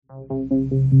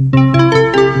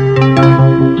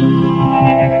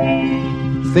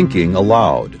Thinking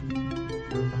Aloud.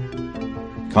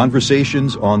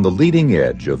 Conversations on the leading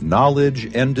edge of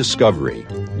knowledge and discovery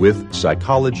with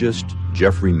psychologist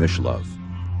Jeffrey Mishlove.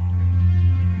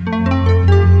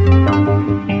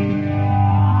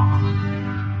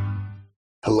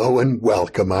 Hello and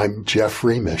welcome. I'm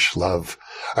Jeffrey Mishlove.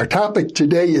 Our topic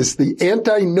today is the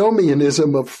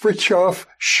antinomianism of Fritjof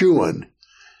Schuon.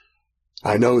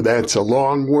 I know that's a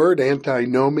long word,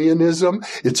 antinomianism.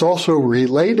 It's also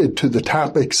related to the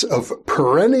topics of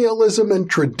perennialism and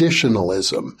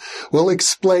traditionalism. We'll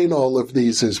explain all of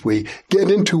these as we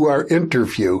get into our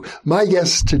interview. My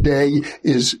guest today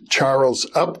is Charles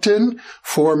Upton,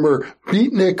 former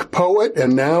beatnik poet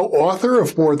and now author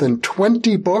of more than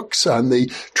 20 books on the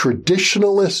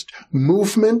traditionalist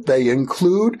movement. They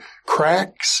include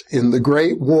Cracks in the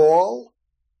Great Wall,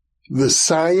 The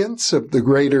Science of the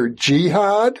Greater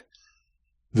Jihad,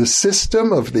 The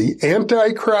System of the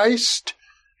Antichrist,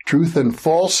 Truth and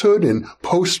Falsehood in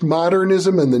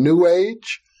Postmodernism and the New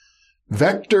Age,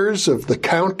 Vectors of the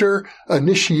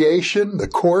Counter-Initiation, The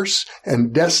Course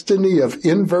and Destiny of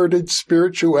Inverted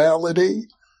Spirituality,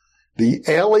 The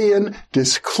Alien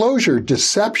Disclosure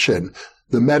Deception,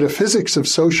 The Metaphysics of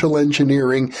Social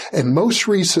Engineering, and most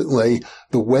recently,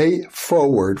 The Way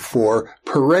Forward for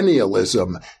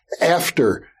Perennialism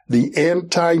after the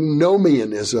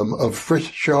antinomianism of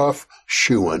Fritjof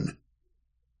Schuon.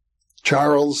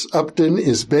 Charles Upton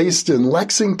is based in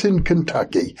Lexington,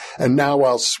 Kentucky, and now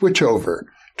I'll switch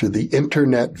over to the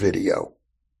internet video.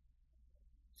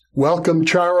 Welcome,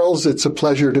 Charles. It's a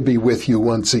pleasure to be with you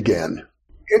once again.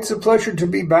 It's a pleasure to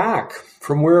be back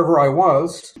from wherever I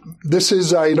was. This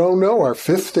is, our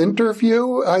fifth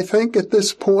interview, I think, at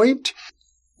this point.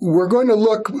 We're going to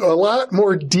look a lot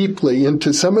more deeply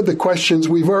into some of the questions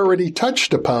we've already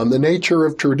touched upon, the nature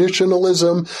of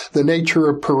traditionalism, the nature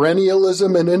of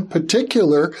perennialism, and in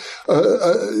particular,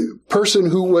 a person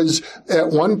who was at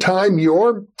one time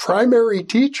your primary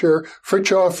teacher,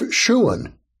 Fritjof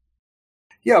Schuon.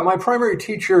 Yeah, my primary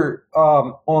teacher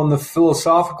on the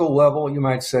philosophical level, you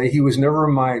might say, he was never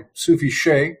my Sufi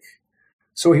sheikh,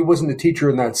 so he wasn't a teacher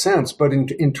in that sense. But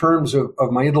in terms of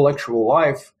my intellectual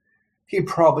life, he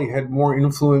probably had more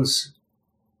influence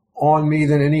on me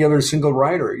than any other single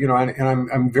writer, and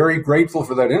I'm very grateful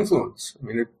for that influence. I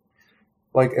mean, it,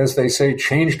 like as they say,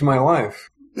 changed my life.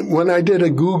 When I did a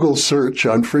Google search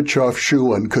on Fritjof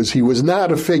Schuon, because he was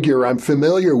not a figure I'm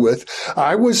familiar with,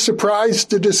 I was surprised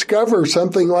to discover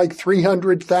something like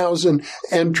 300,000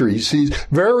 entries. He's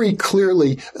very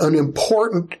clearly an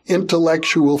important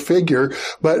intellectual figure,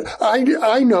 but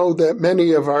I know that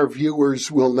many of our viewers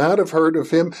will not have heard of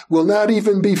him, will not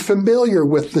even be familiar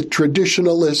with the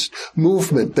traditionalist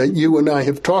movement that you and I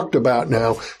have talked about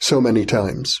now so many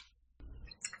times.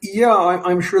 Yeah,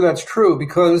 I'm sure that's true,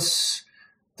 because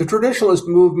the traditionalist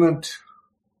movement,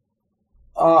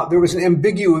 there was an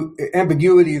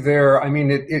ambiguity there. I mean,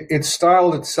 it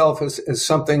styled itself as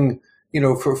something,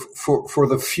 for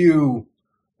the few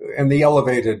and the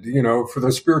elevated, for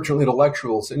the spiritual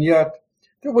intellectuals. And yet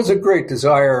there was a great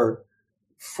desire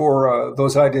for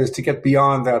those ideas to get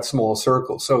beyond that small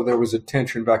circle. So there was a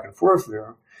tension back and forth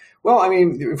there. Well, I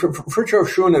mean, Fritjof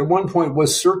Schuon at one point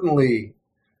was certainly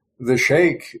the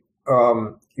sheikh,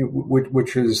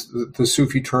 which is the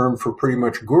Sufi term for pretty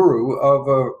much guru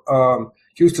of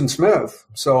Huston Smith.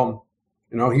 So,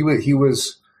 he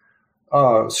was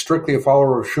strictly a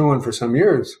follower of Schuon for some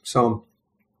years. So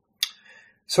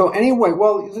anyway,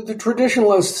 well, the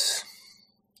traditionalists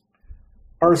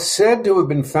are said to have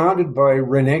been founded by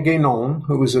René Guénon,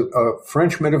 who was a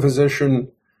French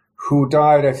metaphysician who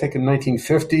died, I think, in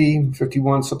 1950,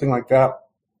 51, something like that.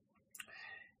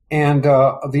 And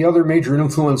the other major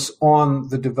influence on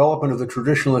the development of the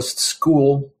traditionalist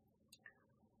school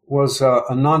was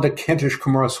Ananda Kentish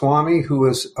Coomaraswamy, who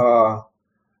was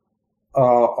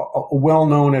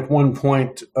well-known at one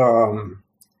point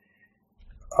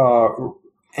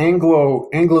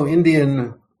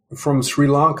Anglo-Indian from Sri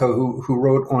Lanka who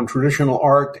wrote on traditional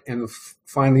art and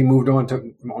finally moved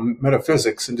on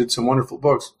metaphysics and did some wonderful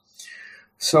books.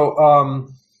 So,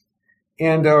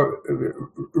 and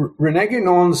René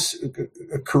Guénon's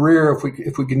career,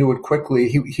 if we can do it quickly,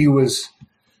 he was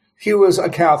a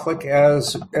Catholic,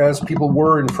 as people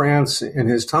were in France in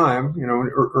his time,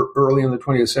 early in the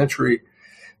 20th century.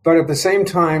 But at the same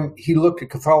time, he looked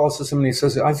at Catholicism and he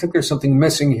says, I think there's something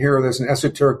missing here. There's an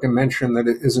esoteric dimension that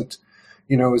isn't,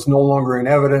 is no longer in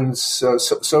evidence.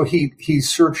 So he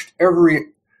searched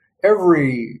every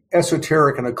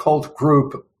esoteric and occult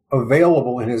group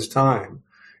available in his time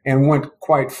and went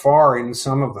quite far in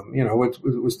some of them. It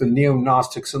was the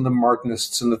neo-Gnostics and the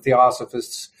Martinists and the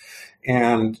Theosophists,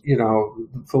 and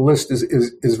the list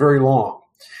is very long.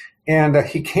 And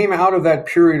he came out of that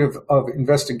period of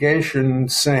investigation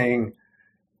saying,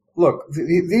 look,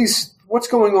 what's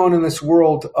going on in this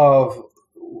world of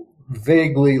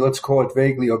vaguely, let's call it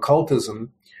vaguely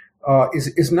occultism,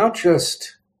 is not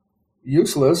just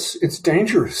useless, it's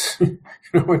dangerous.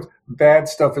 Bad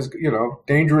stuff is,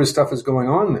 dangerous stuff is going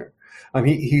on there.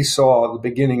 He saw the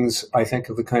beginnings, I think,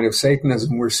 of the kind of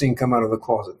Satanism we're seeing come out of the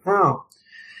closet now.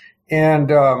 And,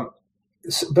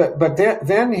 but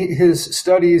then his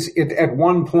studies at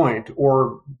one point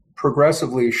or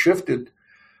progressively shifted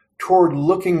toward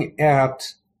looking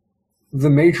at the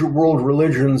major world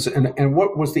religions and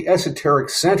what was the esoteric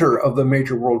center of the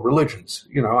major world religions.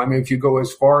 If you go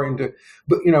as far into,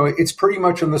 but it's pretty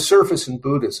much on the surface in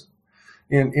Buddhism.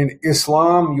 In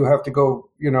Islam, you have to go,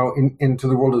 into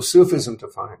the world of Sufism to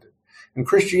find it. In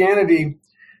Christianity,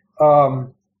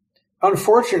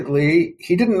 unfortunately,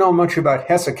 he didn't know much about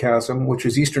hesychasm, which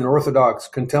is Eastern Orthodox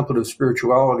contemplative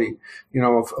spirituality,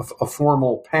 a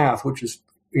formal path, which is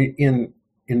in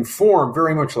form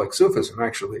very much like Sufism,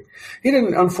 actually. He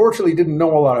unfortunately didn't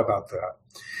know a lot about that.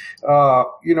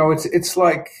 It's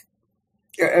like,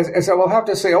 as I will have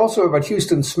to say also about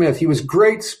Huston Smith, he was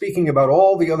great speaking about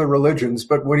all the other religions,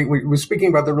 but when he was speaking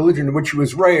about the religion in which he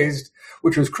was raised,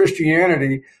 which was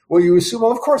Christianity, well, you assume,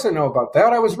 well, of course I know about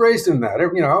that. I was raised in that,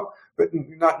 but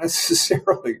not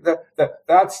necessarily.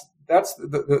 That's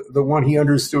the one he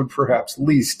understood perhaps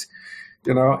least,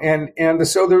 and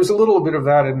so there's a little bit of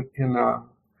that in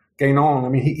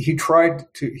Guénon.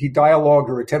 He dialogued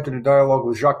or attempted to dialogue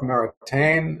with Jacques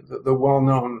Maritain, the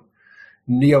well-known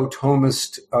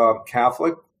neo-Thomist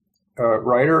Catholic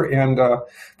writer, and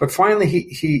but finally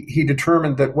he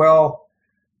determined that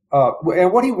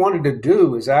and what he wanted to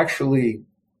do is actually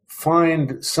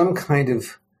find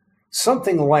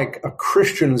something like a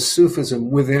Christian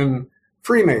Sufism within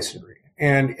Freemasonry,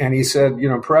 and he said,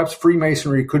 perhaps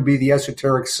Freemasonry could be the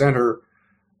esoteric center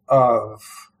of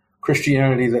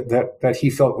Christianity that he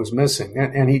felt was missing.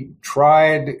 And he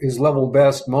tried his level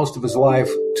best most of his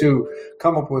life to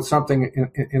come up with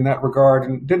something in that regard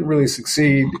and didn't really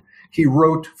succeed. He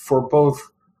wrote for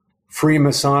both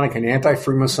Freemasonic and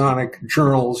anti-Freemasonic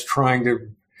journals trying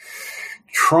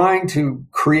to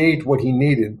create what he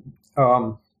needed.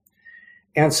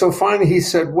 And so finally he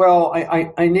said, well,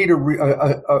 I need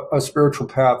a spiritual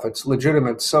path that's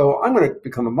legitimate. So I'm going to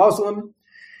become a Muslim.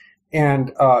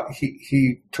 And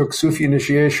he took Sufi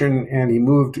initiation and he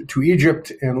moved to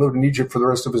Egypt and lived in Egypt for the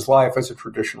rest of his life as a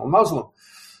traditional Muslim.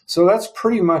 So that's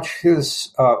pretty much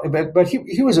his, but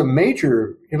he was a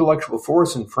major intellectual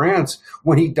force in France.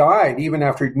 When he died, even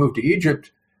after he'd moved to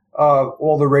Egypt,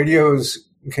 all the radios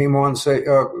came on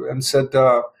and said,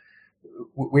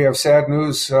 we have sad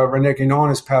news, René Guénon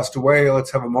has passed away.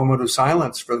 Let's have a moment of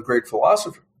silence for the great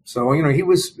philosopher. So, he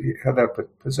had that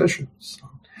position.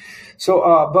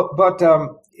 But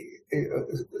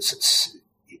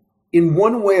in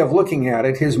one way of looking at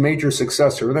it, his major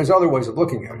successor, and there's other ways of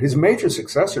looking at it, his major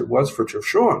successor was Fritjof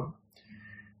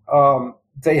Schuon.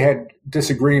 They had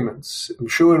disagreements.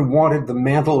 Schuon wanted the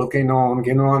mantle of Guénon.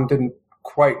 Guénon didn't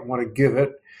quite want to give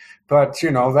it, but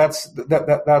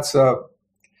that's a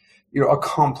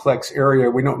complex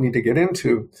area we don't need to get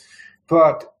into.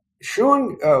 But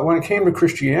Schuon, when it came to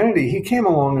Christianity, he came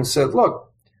along and said, look,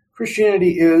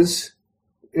 Christianity is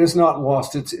not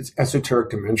lost its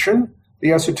esoteric dimension.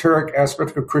 The esoteric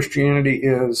aspect of Christianity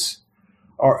is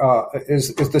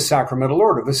the sacramental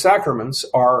order. The sacraments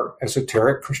are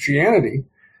esoteric Christianity,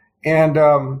 and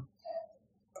the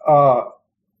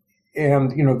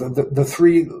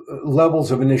three levels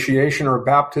of initiation are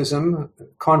baptism,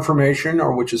 confirmation,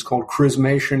 or which is called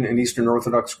chrismation in Eastern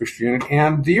Orthodox Christianity,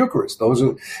 and the Eucharist. Those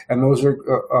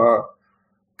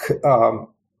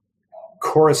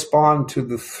correspond to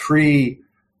the three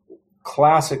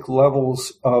classic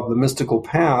levels of the mystical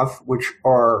path, which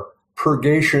are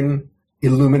purgation,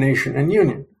 illumination, and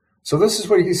union. So this is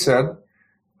what he said.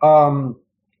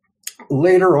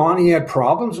 Later on, he had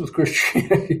problems with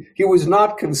Christianity. He was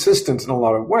not consistent in a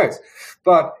lot of ways,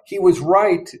 but he was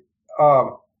right.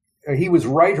 He was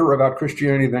righter about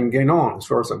Christianity than Guénon, as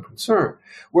far as I'm concerned.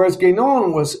 Whereas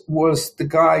Guénon was the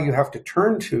guy you have to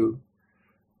turn to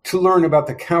learn about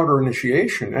the counter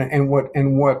initiation and what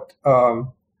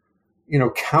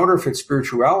counterfeit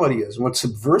spirituality is, and what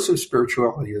subversive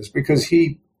spirituality is, because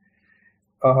he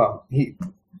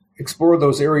explored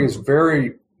those areas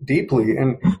very deeply.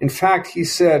 And in fact, he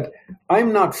said,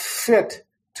 I'm not fit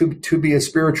to be a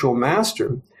spiritual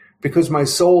master because my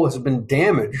soul has been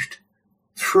damaged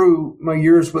through my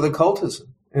years with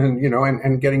occultism and,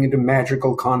 and getting into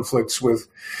magical conflicts with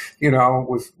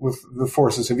the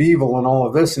forces of evil and all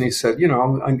of this. And he said,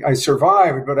 I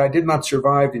survived, but I did not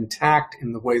survive intact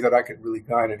in the way that I could really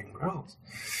guide anyone else.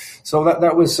 So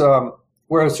that was,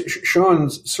 whereas Schuon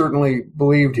certainly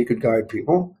believed he could guide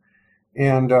people.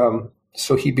 And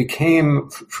so he became,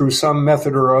 through some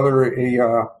method or other,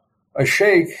 a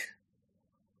sheikh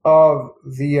of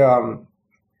the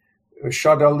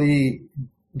Shadali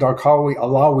Darqawi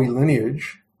Alawi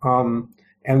lineage.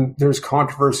 And there's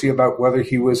controversy about whether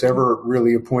he was ever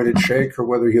really appointed sheikh or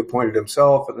whether he appointed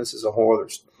himself. And this is a whole other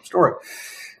story.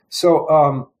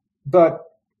 So, but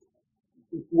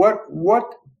what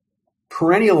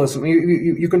perennialism,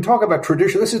 you can talk about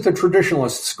tradition. This is the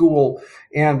traditionalist school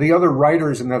and the other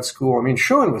writers in that school. I mean,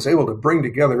 Schuon was able to bring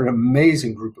together an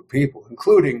amazing group of people,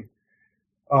 including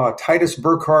Titus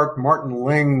Burckhardt, Martin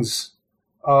Lings,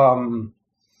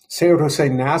 Seyyed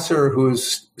Hossein Nasser,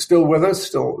 who's still with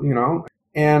us,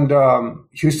 and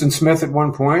Houston Smith at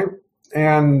one point,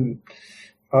 and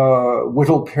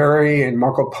Whittle Perry and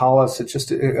Marco Pallas. It's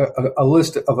just a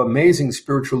list of amazing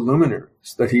spiritual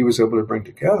luminaries that he was able to bring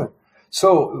together.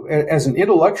 So, as an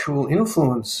intellectual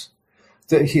influence,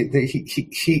 that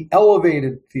he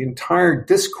elevated the entire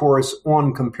discourse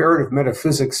on comparative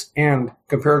metaphysics and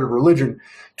comparative religion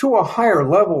to a higher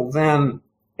level than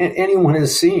anyone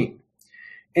has seen.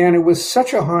 And it was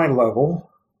such a high level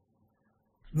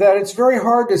that it's very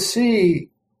hard to see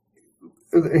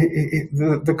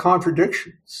the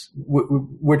contradictions,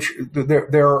 which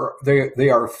they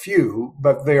are few,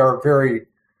 but they are very,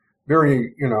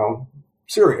 very,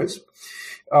 serious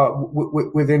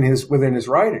within his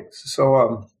writings.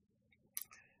 So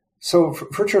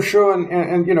Frithjof Schuon,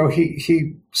 and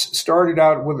he started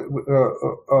out with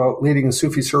leading a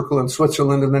Sufi circle in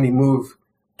Switzerland, and then he moved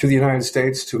to the United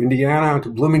States, to Indiana, to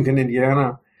Bloomington,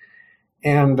 Indiana,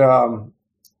 and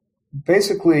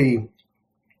basically,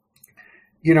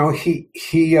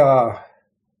 he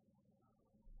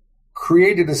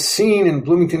created a scene in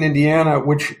Bloomington, Indiana,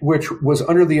 which was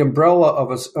under the umbrella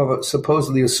of a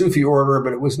supposedly a Sufi order,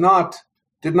 but it was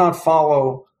did not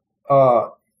follow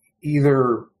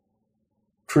either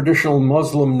traditional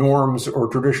Muslim norms or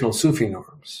traditional Sufi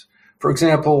norms. For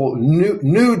example,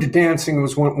 nude dancing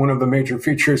was one of the major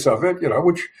features of it,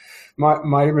 which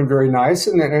might have been very nice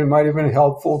and it might have been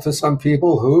helpful to some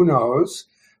people. Who knows?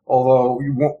 Although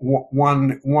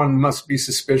one must be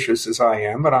suspicious, as I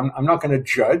am, but I'm not going to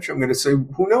judge. I'm going to say,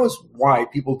 who knows why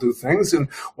people do things and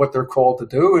what they're called to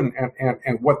do and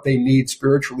what they need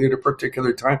spiritually at a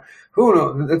particular time. Who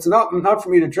knows? It's not for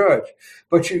me to judge,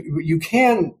 but you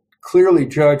can clearly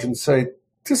judge and say,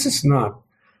 this is not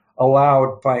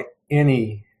allowed by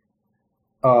any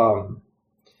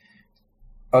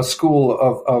a school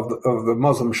of the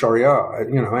Muslim Sharia,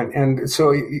 and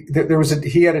so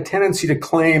he had a tendency to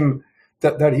claim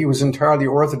that he was entirely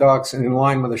orthodox and in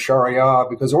line with the Sharia,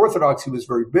 because orthodoxy was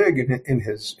very big in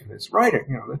his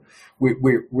writing.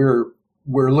 We're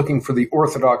looking for the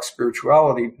orthodox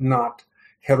spirituality, not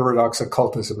heterodox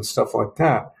occultism and stuff like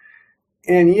that.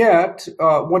 And yet,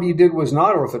 what he did was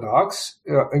not orthodox,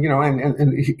 and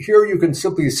here you can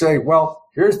simply say, well,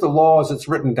 here's the law as it's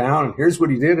written down, and here's what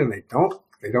he did, and they don't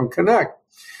connect.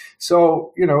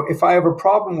 So, if I have a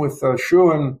problem with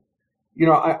Schuon,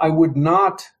 I would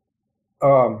not,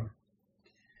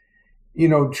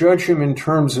 judge him in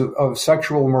terms of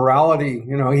sexual morality.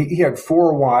 He had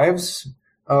 4 wives,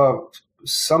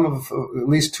 some of, at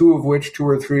least 2 of which, 2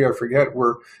 or 3, I forget,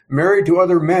 were married to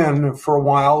other men for a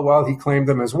while he claimed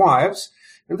them as wives.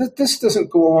 And this doesn't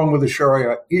go along with the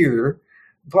Sharia either.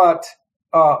 But,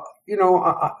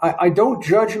 I don't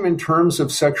judge him in terms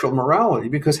of sexual morality,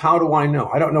 because how do I know?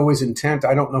 I don't know his intent.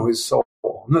 I don't know his soul.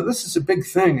 Now, this is a big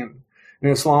thing in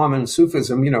Islam and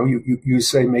Sufism. You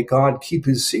say, may God keep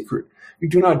his secret. You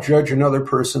do not judge another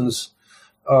person's,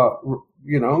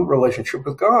 relationship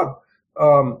with God.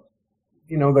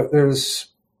 That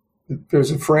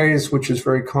there's a phrase which is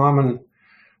very common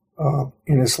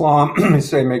in Islam. They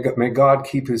say, may God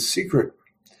keep his secret.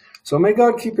 So may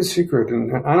God keep his secret,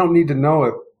 and I don't need to know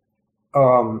it.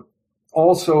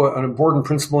 Also, an important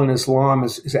principle in Islam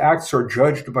is acts are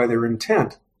judged by their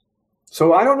intent.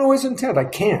 So I don't know his intent. I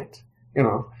can't,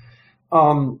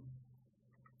 On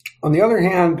the other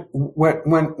hand,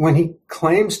 when he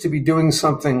claims to be doing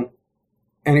something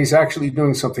and he's actually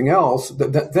doing something else,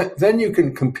 then you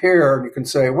can compare and you can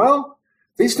say, well,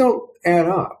 these don't add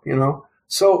up,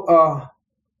 So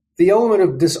the element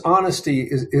of dishonesty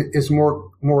is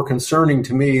more concerning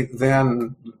to me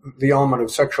than the element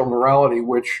of sexual morality,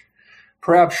 which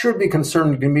perhaps should be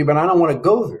concerning to me, but I don't want to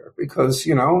go there because,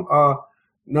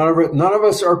 None of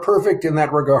us are perfect in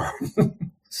that regard.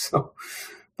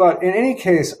 But in any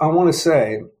case, I want to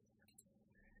say,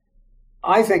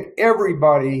 I think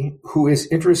everybody who is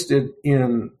interested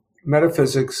in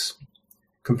metaphysics,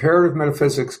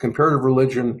 comparative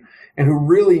religion, and who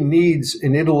really needs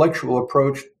an intellectual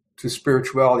approach to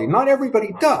spirituality, not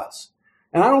everybody does.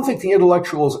 And I don't think the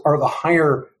intellectuals are the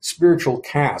higher spiritual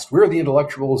caste. We're the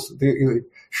intellectuals.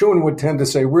 Schuon would tend to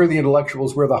say, we're the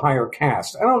intellectuals, we're the higher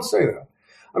caste. I don't say that.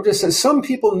 I'm just saying some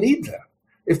people need that.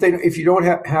 If you don't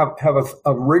have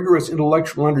a rigorous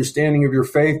intellectual understanding of your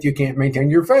faith, you can't maintain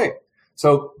your faith.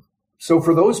 So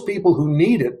for those people who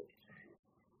need it,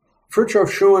 Frithjof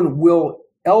Schuon will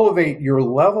elevate your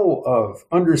level of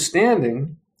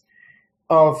understanding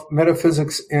of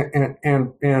metaphysics and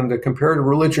comparative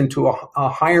religion to a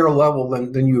higher level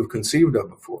than you have conceived of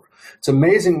before. It's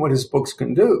amazing what his books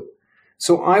can do.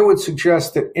 So I would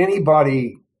suggest that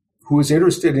anybody who is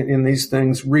interested in these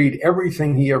things read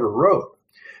everything he ever wrote.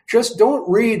 Just don't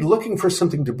read looking for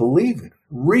something to believe in.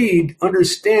 Read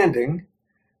understanding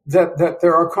that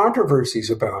there are controversies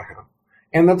about him,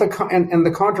 and that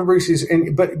the controversies,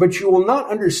 but you will not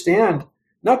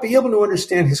be able to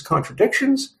understand his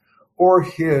contradictions or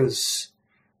his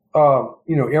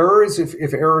errors,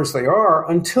 if errors they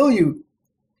are, until you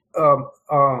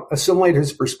assimilate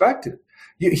his perspective.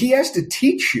 He has to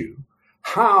teach you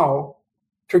how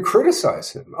to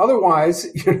criticize him. Otherwise,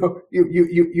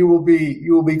 you will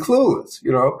be clueless.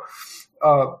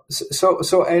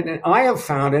 And I have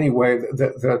found anyway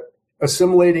that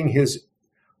assimilating his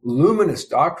luminous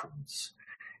doctrines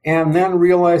and then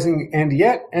realizing, and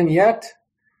yet,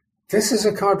 this is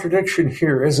a contradiction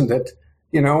here, isn't it?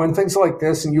 And things like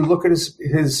this, and you look at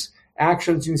his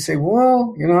actions and you say,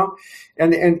 well,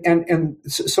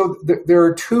 so there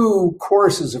are two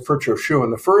courses of Frithjof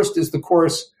Schuon. The first is the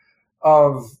course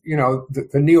of, the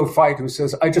neophyte who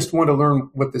says, I just want to learn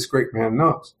what this great man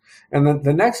knows. And then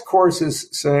the next course is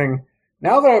saying,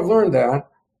 now that I've learned that,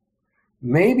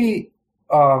 maybe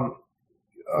a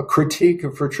critique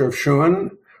of Frithjof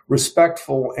Schuon,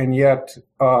 respectful and yet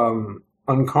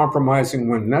uncompromising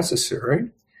when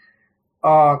necessary,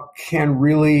 can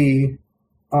really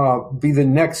be the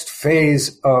next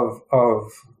phase of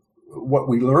what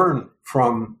we learn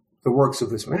from the works of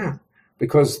this man.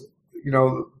 Because,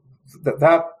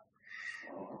 that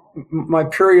my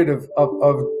period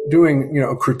of doing,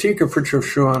 a critique of Frithjof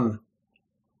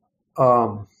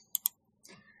Schuon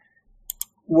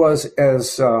was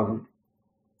as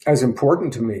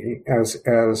important to me as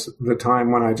the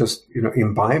time when I just,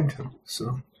 imbibed him.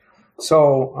 So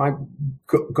I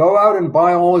go out and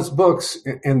buy all his books,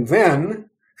 and then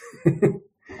you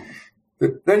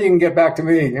can get back to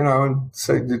me, and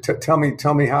say, tell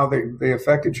me how they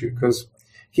affected you, because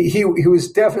he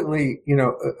was definitely,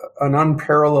 an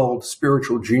unparalleled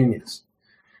spiritual genius.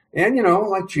 And,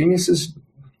 like geniuses,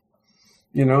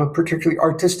 particularly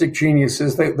artistic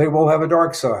geniuses, they will have a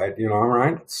dark side,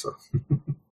 right? So.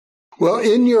 Well,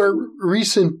 in your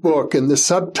recent book, in the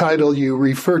subtitle, you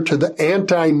refer to the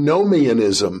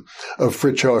antinomianism of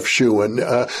Frithjof Schuon.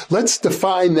 Let's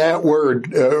define that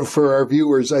word for our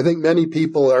viewers. I think many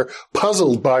people are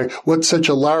puzzled by what such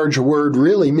a large word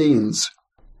really means.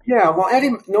 Yeah, well,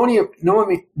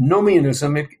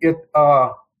 antinomianism, it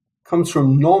comes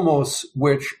from nomos,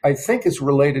 which I think is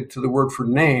related to the word for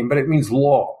name, but it means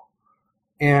law.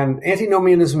 And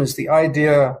antinomianism is the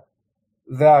idea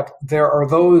that there are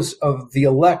those of the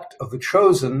elect, of the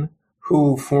chosen,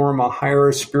 who form a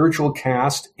higher spiritual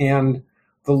caste, and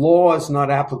the law is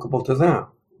not applicable to them,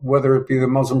 whether it be the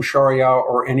Muslim Sharia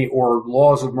or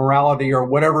laws of morality or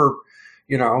whatever,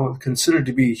 considered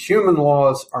to be human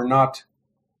laws are not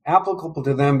applicable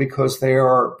to them because they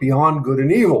are beyond good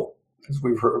and evil, as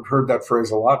we've heard that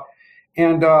phrase a lot.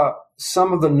 And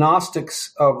some of the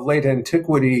Gnostics of late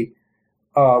antiquity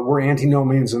were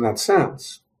antinomians in that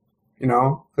sense.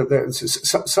 Some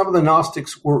of the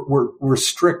Gnostics were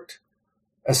strict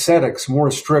ascetics, more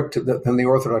strict than the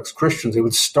Orthodox Christians. They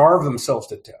would starve themselves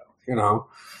to death.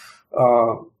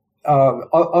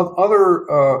 Other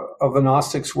of the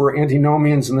Gnostics were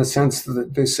antinomians in the sense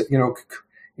that they,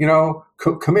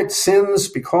 commit sins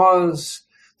because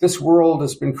this world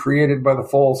has been created by the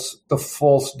false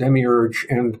demiurge,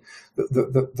 and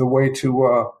the way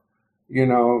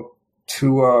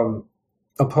to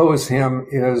oppose him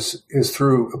is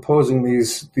through opposing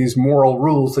these moral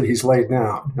rules that he's laid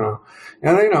down.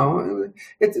 And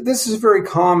this is a very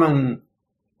common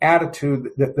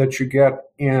attitude that you get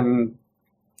in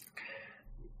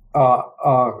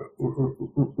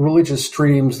religious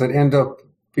streams that end up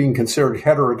being considered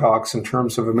heterodox in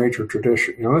terms of a major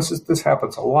tradition. This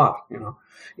happens a lot.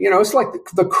 It's like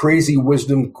the crazy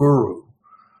wisdom guru.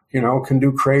 Can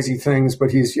do crazy things,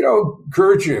 but he's,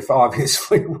 Gurdjieff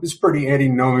obviously was pretty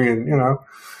antinomian,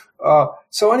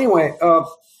 So anyway,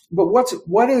 but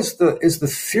what is the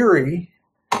theory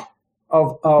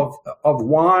of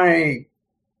why,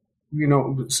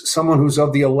 someone who's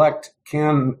of the elect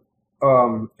can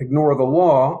ignore the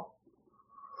law?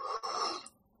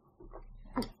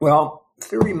 Well,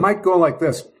 theory might go like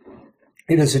this.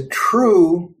 It is a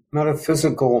true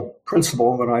metaphysical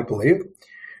principle that I believe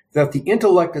that the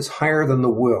intellect is higher than the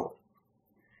will.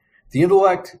 The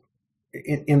intellect,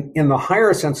 in the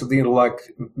higher sense of the intellect,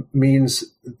 means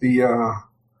the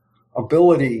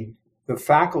ability, the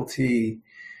faculty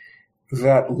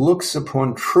that looks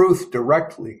upon truth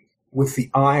directly with the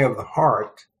eye of the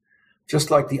heart,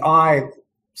 just like the eye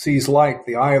sees light,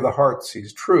 the eye of the heart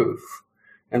sees truth.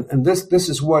 And this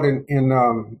is what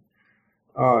in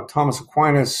Thomas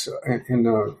Aquinas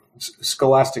in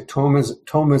scholastic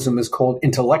Thomism is called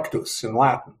intellectus in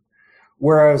Latin,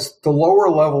 whereas the lower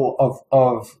level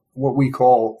of what we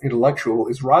call intellectual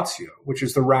is ratio, which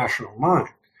is the rational mind.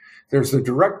 There's the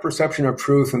direct perception of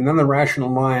truth, and then the rational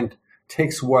mind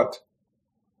takes what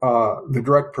the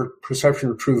direct perception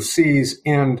of truth sees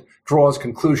and draws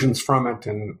conclusions from it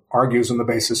and argues on the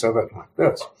basis of it like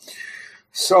this.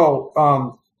 So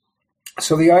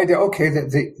the idea, okay,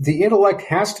 that the intellect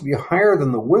has to be higher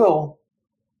than the will,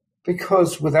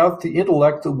 because without the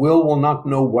intellect, the will not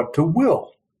know what to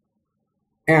will.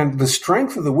 And the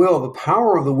strength of the will, the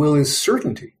power of the will is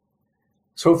certainty.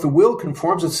 So if the will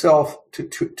conforms itself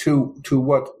to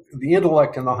what the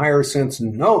intellect in the higher sense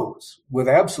knows with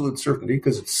absolute certainty,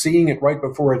 because it's seeing it right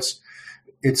before its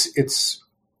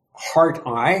heart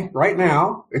eye, right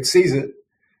now, it sees it,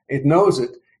 it knows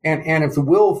it. And if the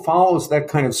will follows that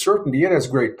kind of certainty, it has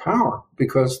great power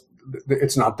because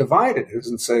it's not divided. It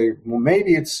doesn't say, well,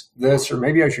 maybe it's this or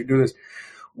maybe I should do this.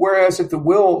 Whereas if the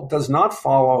will does not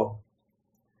follow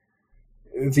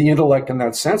the intellect in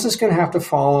that sense, it's going to have to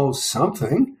follow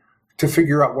something to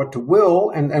figure out what to will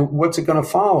and what's it going to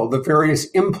follow. The various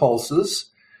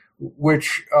impulses,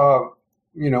 which,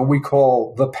 we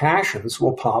call the passions,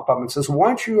 will pop up and says, why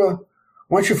don't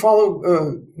you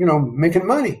follow, making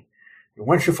money?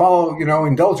 Why don't you follow,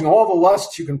 indulging all the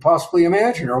lusts you can possibly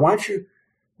imagine? Or why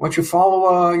don't you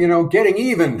follow, getting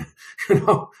even?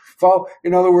 Follow.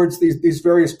 In other words, these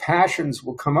various passions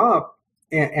will come up,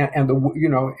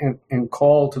 and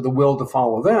call to the will to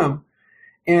follow them,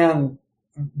 and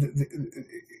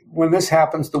when this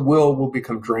happens, the will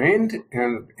become drained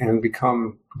and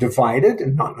become divided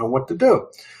and not know what to do.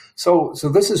 So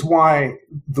this is why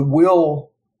the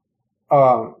will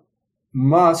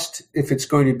must, if it's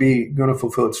going to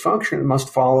fulfill its function, it must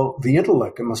follow the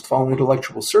intellect. It must follow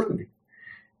intellectual certainty.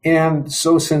 And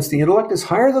so since the intellect is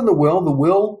higher than the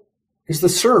will is the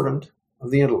servant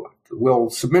of the intellect. The will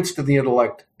submits to the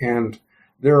intellect and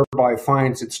thereby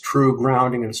finds its true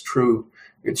grounding, its true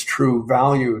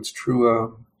value, its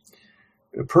true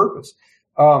purpose.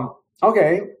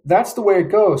 Okay, that's the way it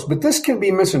goes. But this can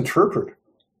be misinterpreted.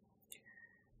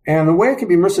 And the way it can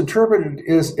be misinterpreted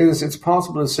is it's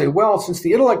possible to say, well, since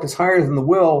the intellect is higher than the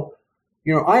will,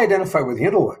 I identify with the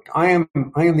intellect. I am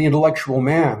the intellectual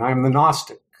man. I am the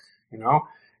Gnostic,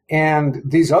 and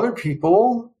these other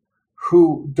people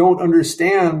who don't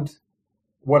understand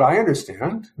what I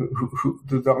understand, who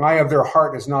the eye of their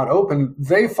heart is not open,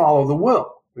 they follow the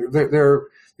will.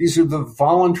 These are the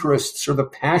voluntarists or the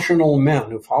passional men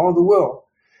who follow the will.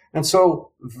 And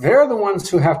so they're the ones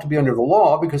who have to be under the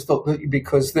law because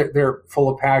they're full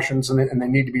of passions and they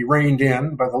need to be reined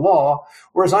in by the law,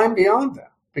 whereas I'm beyond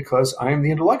that because I am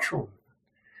the intellectual man.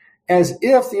 As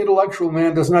if the intellectual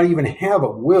man does not even have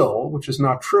a will, which is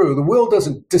not true. The will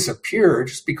doesn't disappear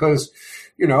just because,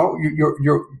 you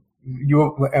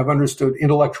have understood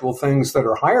intellectual things that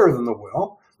are higher than the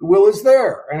will. The will is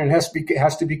there, and it has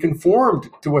to be conformed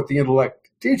to what the intellect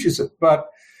teaches it. But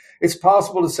it's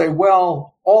possible to say,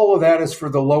 well, all of that is for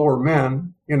the lower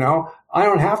men. I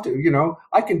don't have to.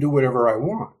 I can do whatever I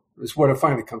want. Is what it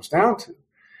finally comes down to.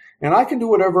 And I can do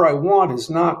whatever I want is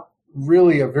not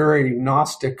really a very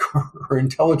Gnostic or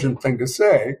intelligent thing to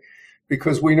say,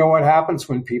 because we know what happens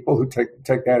when people who take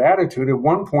that attitude at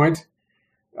one point,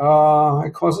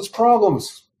 it causes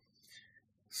problems.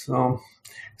 So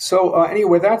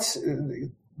anyway, that's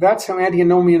how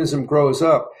antinomianism grows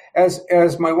up.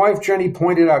 As my wife Jenny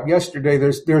pointed out yesterday,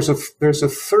 there's a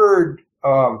third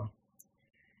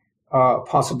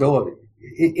possibility.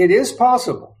 It is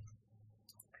possible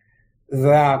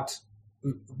that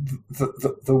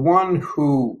the one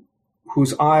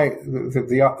whose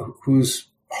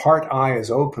heart eye is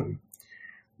open,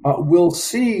 will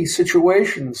see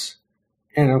situations,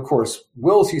 and of course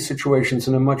will see situations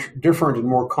in a much different and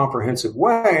more comprehensive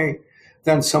way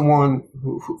than someone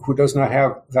who does not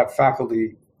have that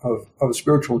faculty of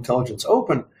spiritual intelligence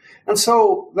open. And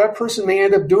so that person may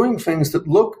end up doing things that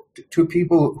look to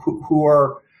people who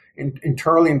are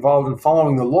entirely involved in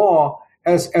following the law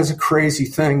as a crazy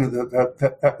thing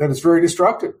that is very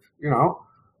destructive.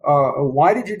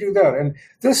 Why did you do that? And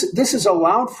this is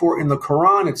allowed for in the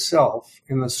Quran itself,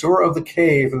 in the Surah of the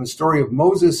Cave, in the story of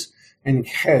Moses and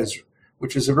Khizr,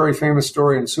 which is a very famous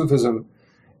story in Sufism.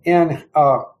 And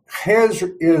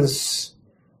Khizr is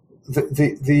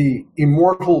the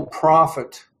immortal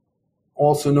prophet,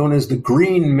 also known as the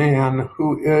Green Man,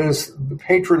 who is the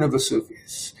patron of the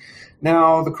Sufis.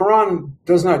 Now, the Quran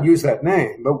does not use that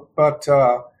name, but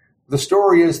the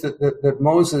story is that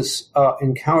Moses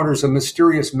encounters a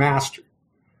mysterious master.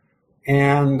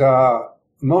 And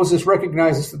Moses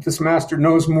recognizes that this master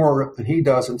knows more than he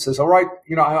does and says, all right,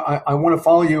 I want to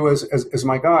follow you as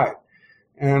my guide.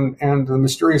 And the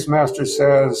mysterious master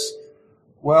says,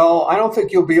 well, I don't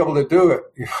think you'll be able to do it.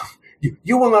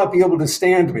 You will not be able to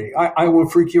stand me. I will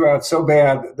freak you out so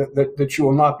bad that you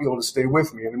will not be able to stay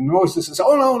with me. And Moses says,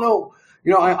 oh, no.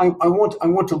 I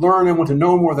want to learn. I want to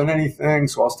know more than anything,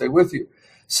 so I'll stay with you.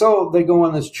 So they go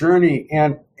on this journey,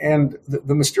 and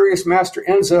the mysterious master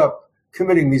ends up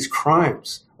committing these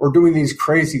crimes or doing these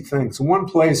crazy things. In one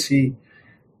place, he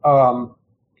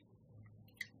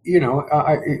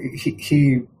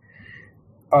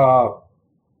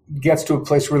gets to a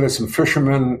place where there's some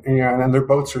fishermen, and their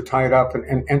boats are tied up,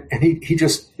 and he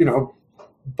just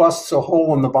busts a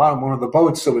hole in the bottom of one of the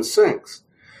boats so it sinks.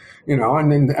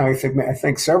 And then I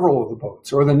think several of the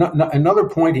boats. Or another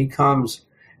point, he comes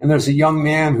and there's a young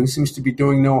man who seems to be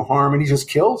doing no harm, and he just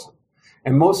kills him.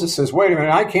 And Moses says, "Wait a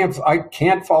minute, I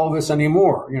can't follow this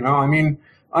anymore.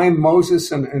 I'm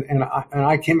Moses, and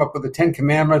I came up with the 10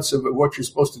 Commandments of what you're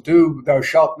supposed to do. Thou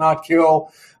shalt not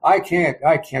kill. I can't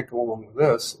go along with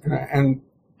this." And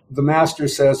the master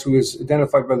says, who is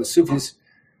identified by the Sufis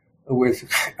with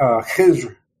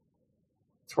Khizr,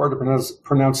 it's hard to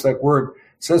pronounce that word,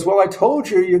 says, well, I told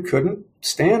you couldn't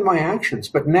stand my actions.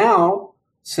 But now,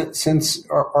 since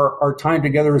our time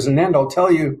together is an end, I'll tell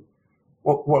you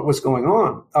what was going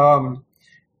on.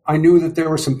 I knew that there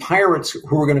were some pirates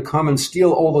who were going to come and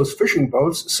steal all those fishing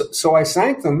boats. So I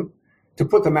sank them to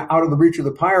put them out of the reach of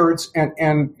the pirates. And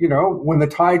when the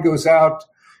tide goes out,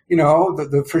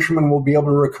 the fishermen will be able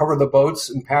to recover the boats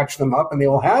and patch them up, and they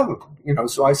will have them.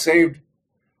 So I saved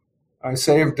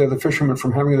the fishermen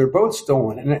from having their boats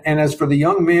stolen. And as for the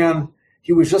young man,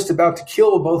 he was just about to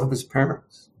kill both of his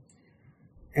parents.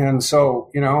 And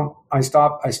so, I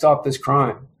stopped this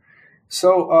crime.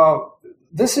 So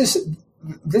this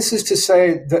is to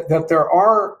say that there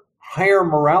are higher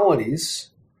moralities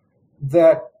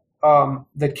that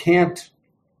can't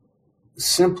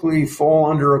simply fall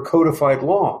under a codified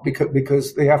law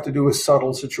because they have to do with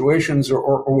subtle situations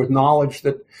or with knowledge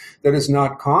that is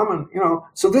not common.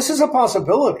 So this is a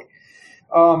possibility.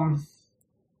 On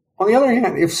the other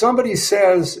hand, if somebody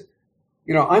says,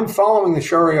 I'm following the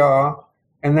Sharia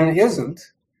and then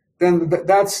isn't, then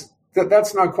that's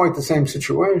not quite the same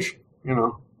situation.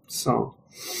 So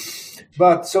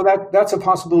that's a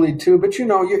possibility too. But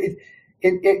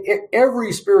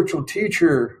every spiritual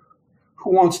teacher who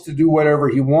wants to do whatever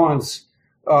he wants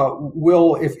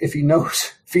will, if he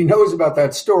knows about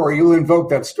that story, he'll invoke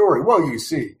that story. Well, you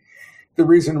see, the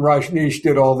reason Rajneesh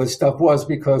did all this stuff was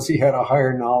because he had a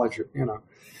higher knowledge of,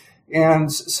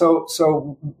 and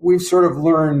so we've sort of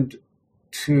learned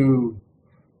to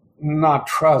not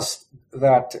trust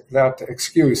that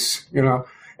excuse,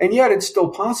 and yet it's still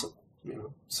possible,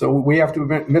 So we have to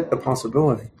admit the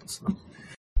possibility. So.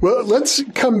 Well, let's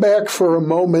come back for a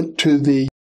moment to the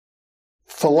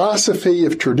philosophy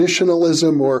of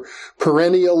traditionalism or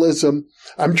perennialism.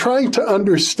 I'm trying to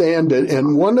understand it,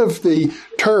 and one of the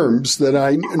terms that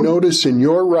I notice in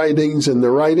your writings and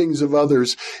the writings of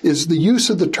others is the use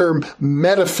of the term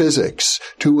metaphysics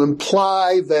to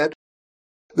imply that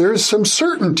there is some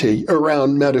certainty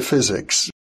around metaphysics.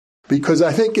 Because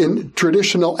I think in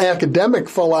traditional academic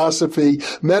philosophy,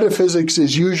 metaphysics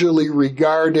is usually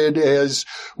regarded as,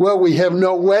 well, we have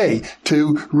no way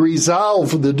to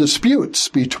resolve the disputes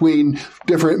between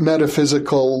different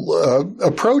metaphysical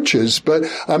approaches. But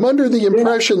I'm under the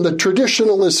impression that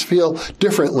traditionalists feel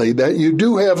differently, that you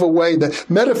do have a way that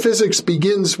metaphysics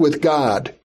begins with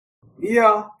God.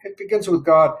 Yeah, it begins with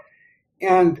God.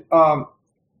 And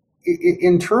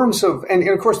in terms of, and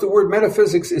of course the word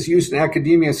metaphysics is used in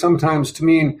academia sometimes to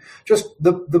mean just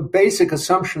the basic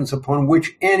assumptions upon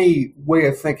which any way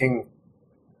of thinking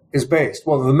is based?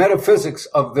 Well, the metaphysics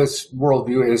of this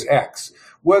worldview is X.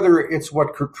 Whether it's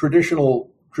what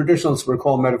traditionalists would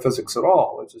call metaphysics at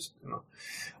all, it's just,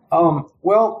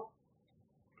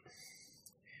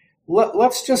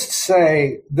 let's just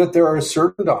say that there are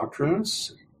certain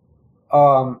doctrines,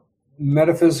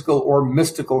 metaphysical or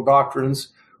mystical doctrines,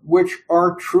 which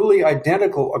are truly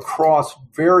identical across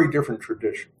very different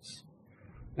traditions.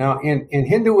 Now, in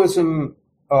Hinduism,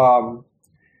 and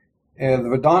the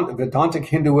Vedantic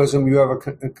Hinduism, you have a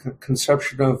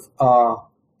conception of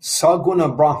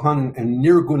Saguna Brahman and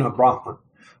Nirguna Brahman.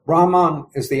 Brahman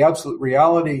is the absolute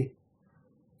reality.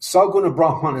 Saguna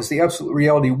Brahman is the absolute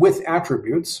reality with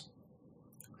attributes.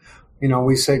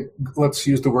 We say, let's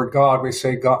use the word God. We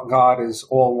say God is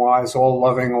all wise, all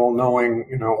loving, all knowing,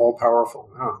 all powerful.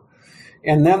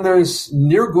 And then there's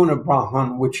Nirguna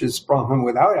Brahman, which is Brahman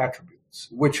without attributes,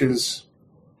 which is,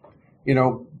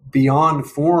 beyond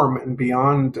form and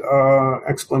beyond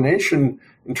explanation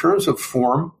in terms of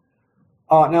form.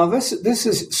 Now, this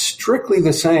is strictly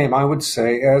the same, I would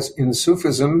say, as in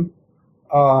Sufism.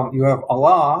 You have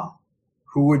Allah,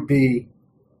 who would be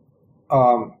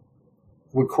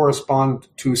would correspond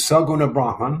to Saguna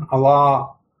Brahman.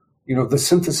 Allah, the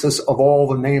synthesis of all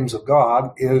the names of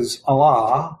God is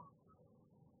Allah.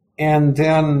 And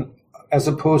then, as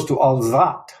opposed to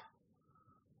Al-Zat,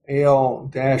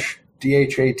 Al-Dhat,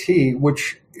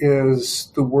 which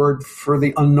is the word for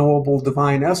the unknowable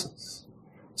divine essence.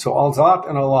 So Al-Zat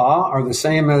and Allah are the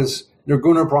same as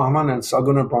Nirguna Brahman and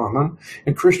Saguna Brahman.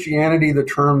 In Christianity, the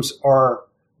terms are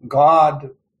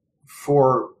God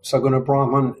for Saguna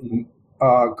Brahman,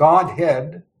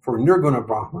 Godhead for Nirguna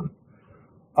Brahman.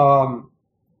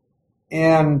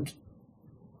 And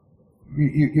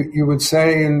you would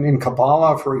say in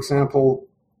Kabbalah, for example,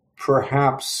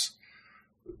 perhaps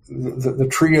the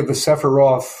tree of the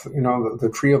Sephiroth, the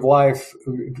tree of life,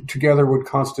 together would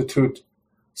constitute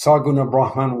Saguna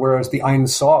Brahman, whereas the Ein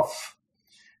Sof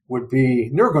would be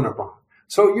Nirguna Brahman.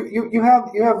 So you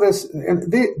have this,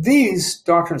 and these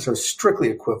doctrines are strictly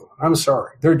equivalent. I'm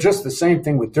sorry. They're just the same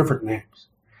thing with different names.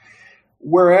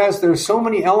 Whereas there's so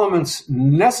many elements,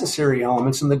 necessary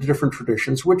elements in the different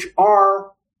traditions, which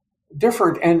are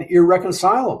different and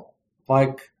irreconcilable.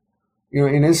 Like,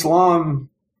 in Islam,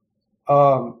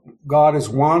 God is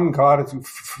one. God is,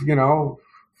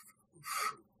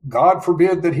 God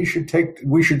forbid that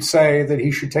we should say that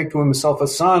he should take to himself a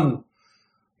son,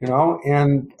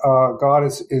 and God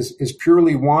is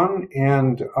purely one,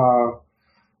 and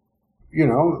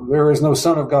there is no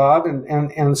son of God,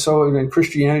 and so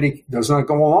Christianity does not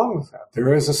go along with that.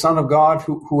 There is a son of God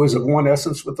who is of one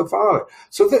essence with the Father.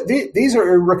 So these are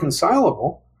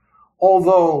irreconcilable,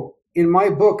 although in my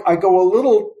book I go a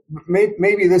little,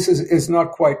 maybe this is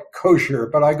not quite kosher,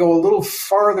 but I go a little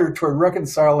farther toward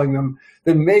reconciling them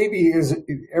than maybe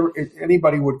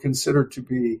anybody would consider to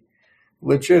be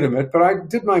legitimate, but I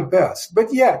did my best.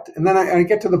 But yet, and then I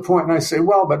get to the point and I say,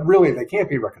 well, but really they can't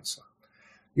be reconciled.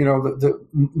 The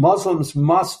Muslims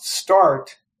must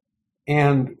start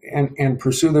and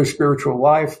pursue their spiritual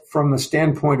life from the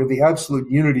standpoint of the absolute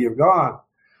unity of God,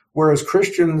 whereas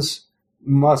Christians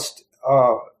must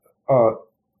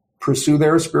pursue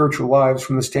their spiritual lives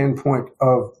from the standpoint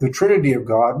of the Trinity of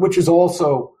God, which is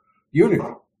also unity.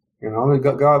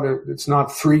 God, it's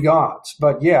not three gods,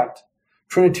 but yet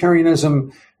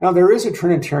Trinitarianism. Now, there is a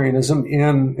Trinitarianism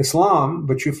in Islam,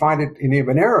 but you find it in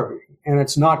Ibn Arabi, and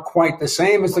it's not quite the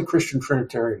same as the Christian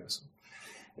Trinitarianism.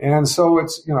 And so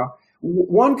it's,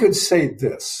 one could say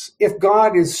this: if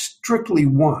God is strictly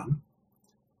one,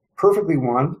 perfectly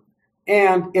one,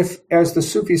 and if, as the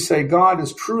Sufis say, God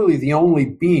is truly the only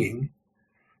being,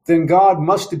 then God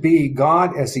must be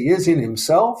God as he is in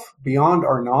himself, beyond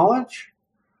our knowledge.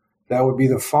 That would be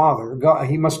the Father. God,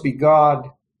 he must be God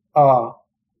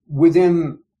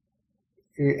within,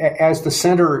 as the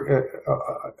center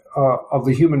of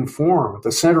the human form,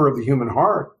 the center of the human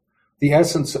heart, the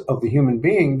essence of the human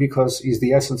being, because he's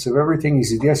the essence of everything.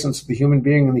 He's the essence of the human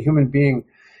being, and the human being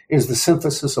is the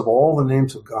synthesis of all the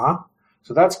names of God.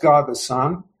 So that's God the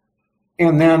Son.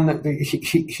 And then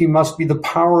he must be the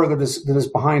power that is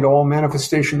behind all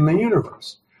manifestation in the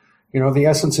universe. The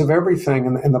essence of everything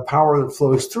and the power that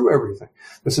flows through everything.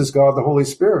 This is God the Holy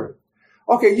Spirit.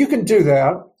 Okay, you can do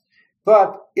that,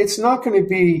 but it's not going to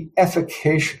be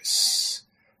efficacious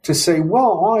to say,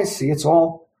 well, I see, it's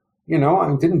all,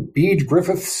 didn't Bede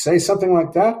Griffith say something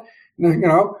like that?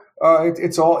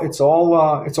 It's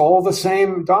all the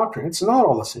same doctrine. It's not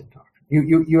all the same doctrine.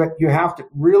 You have to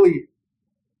really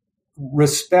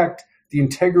respect the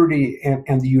integrity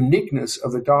and the uniqueness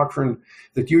of the doctrine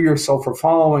that you yourself are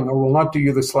following, or will not do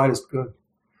you the slightest good.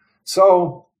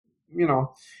 So,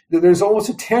 there's always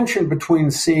a tension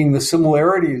between seeing the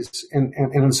similarities and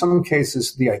in some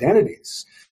cases the identities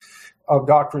of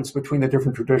doctrines between the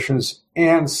different traditions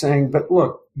and saying, but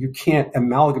look, you can't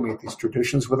amalgamate these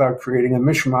traditions without creating a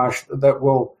mishmash that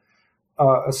will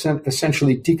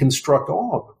essentially deconstruct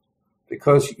all of them.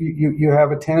 Because you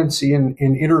have a tendency in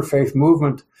interfaith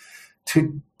movement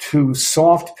to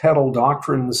soft pedal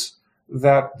doctrines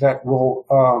that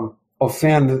will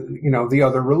offend the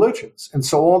other religions, and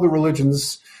so all the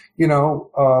religions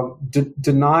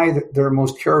deny their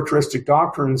most characteristic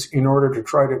doctrines in order to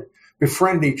try to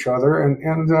befriend each other,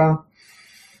 and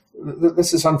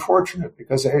this is unfortunate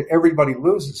because everybody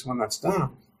loses when that's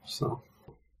done. So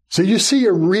you see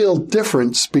a real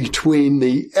difference between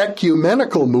the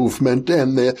ecumenical movement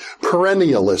and the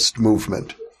perennialist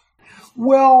movement.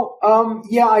 Well,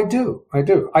 yeah, I do.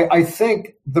 I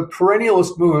think the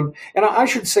perennialist movement, and I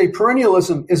should say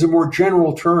perennialism is a more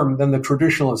general term than the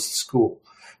traditionalist school.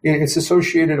 It's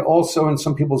associated also in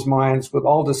some people's minds with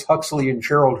Aldous Huxley and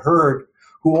Gerald Heard,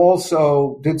 who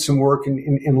also did some work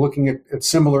in looking at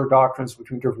similar doctrines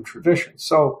between different traditions.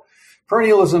 So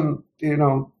perennialism,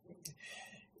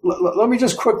 let me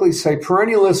just quickly say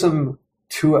perennialism,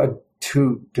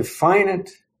 to define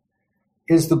it,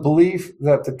 is the belief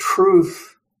that the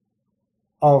truth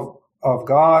of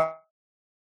God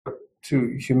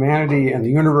to humanity and the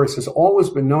universe has always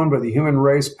been known by the human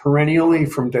race perennially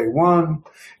from day one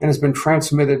and has been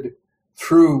transmitted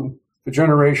through the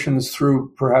generations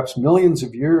through perhaps millions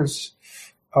of years,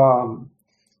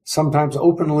 sometimes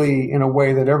openly in a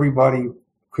way that everybody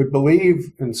could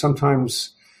believe, and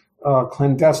sometimes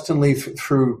clandestinely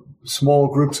through small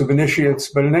groups of initiates.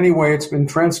 But in any way, it's been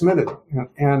transmitted,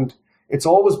 and it's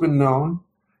always been known.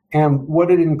 And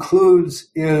what it includes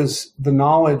is the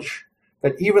knowledge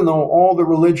that even though all the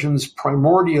religions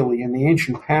primordially in the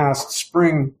ancient past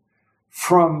spring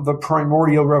from the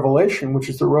primordial revelation, which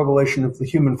is the revelation of the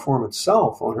human form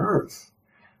itself on earth.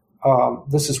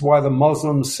 This is why the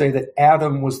Muslims say that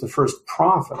Adam was the first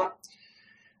prophet.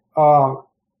 At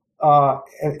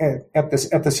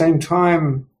the same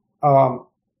time,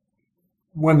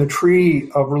 when the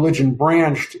tree of religion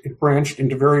branched, it branched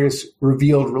into various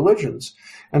revealed religions.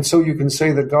 And so you can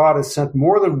say that God has sent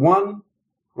more than one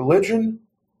religion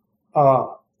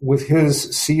with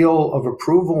his seal of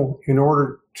approval in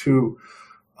order to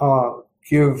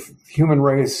give human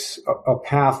race a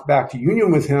path back to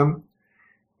union with him.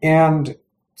 And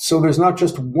so there's not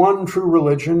just one true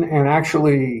religion, and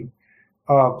actually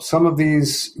some of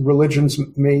these religions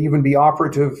may even be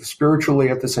operative spiritually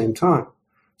at the same time.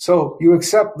 So you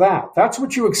accept that. That's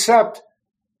what you accept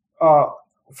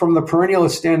from the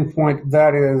perennialist standpoint.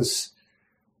 That is,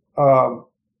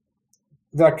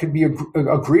 that could be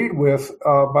agreed with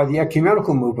by the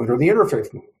ecumenical movement or the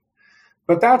interfaith movement.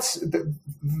 But that's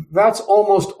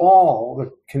almost all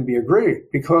that can be agreed,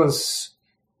 because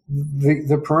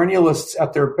the perennialists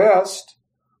at their best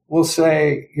will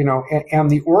say, and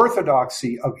the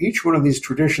orthodoxy of each one of these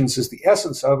traditions is the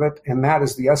essence of it, and that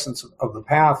is the essence of the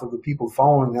path of the people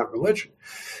following that religion.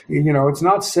 It's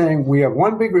not saying we have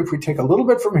one big, if we take a little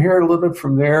bit from here, a little bit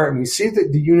from there, and we see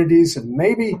the unities, and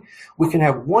maybe we can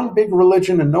have one big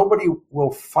religion and nobody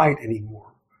will fight anymore.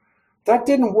 That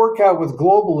didn't work out with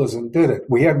globalism, did it?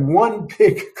 We had one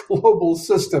big global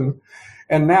system,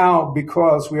 and now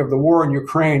because we have the war in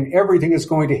Ukraine, everything is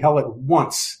going to hell at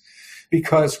once,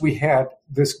 because we had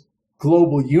this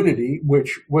global unity,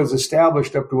 which was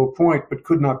established up to a point but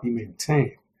could not be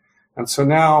maintained. And so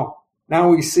now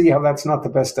we see how that's not the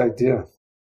best idea.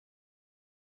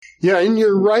 Yeah, in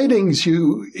your writings,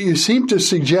 you seem to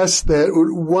suggest that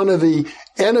one of the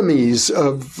enemies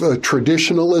of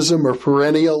traditionalism or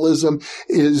perennialism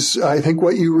is, I think,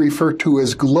 what you refer to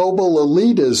as global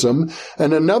elitism.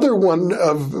 And another one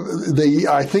of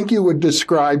I think you would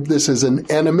describe this as an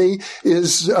enemy,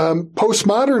 is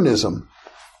postmodernism.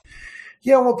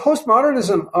 Yeah, well,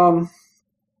 postmodernism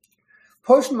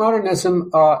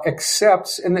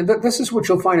accepts, and this is what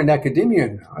you'll find in academia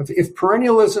now. If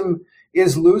perennialism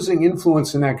is losing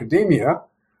influence in academia,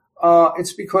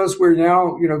 it's because we're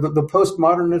now, the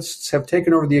postmodernists have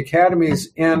taken over the academies,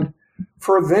 and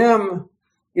for them,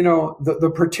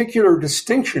 the particular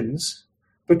distinctions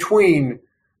between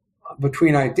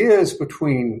ideas,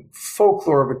 between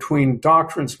folklore, between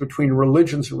doctrines, between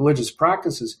religions and religious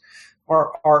practices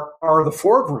are the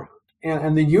foreground.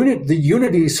 And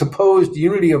the supposed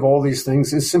unity of all these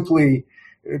things is simply,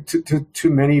 to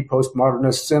many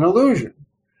postmodernists, an illusion.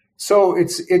 So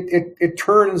it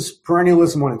turns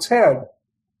perennialism on its head.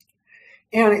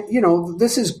 And,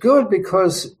 this is good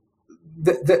because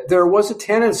there was a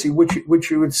tendency,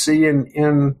 which you would see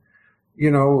in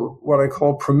what I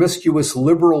call promiscuous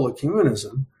liberal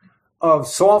ecumenism of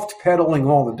soft peddling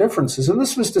all the differences. And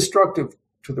this was destructive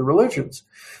to the religions.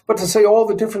 But to say all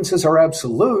the differences are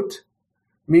absolute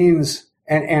means,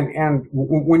 and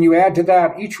when you add to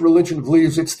that, each religion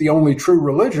believes it's the only true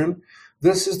religion,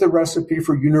 this is the recipe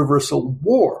for universal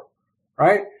war,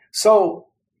 right? So,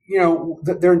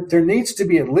 there needs to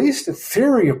be at least a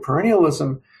theory of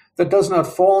perennialism that does not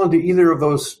fall into either of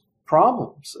those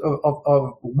problems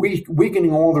of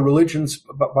weakening all the religions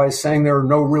by saying there are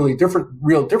no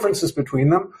real differences between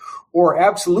them, or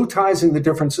absolutizing the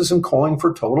differences and calling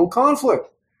for total conflict.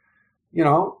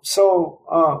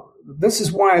 So this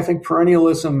is why I think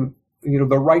perennialism,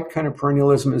 the right kind of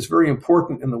perennialism, is very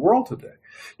important in the world today.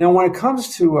 Now, when it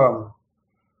comes to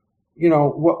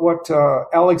what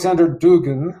Alexander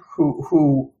Dugin,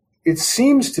 who it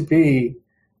seems to be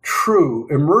true,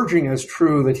 emerging as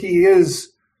true, that he is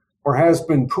or has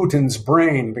been Putin's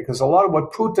brain, because a lot of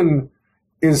what Putin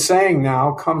is saying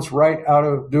now comes right out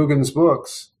of Dugin's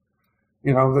books.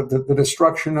 The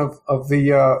destruction of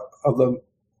the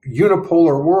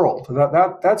unipolar world.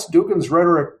 That's Dugin's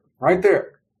rhetoric right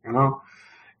there.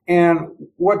 And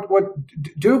what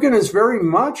Dugin is very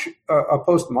much a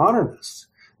postmodernist.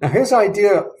 Now, his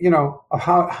idea, of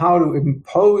how to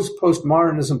impose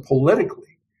postmodernism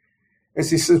politically is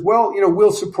he says, well,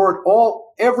 we'll support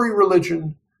every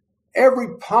religion,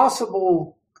 every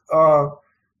possible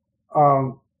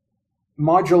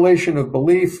modulation of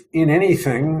belief in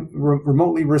anything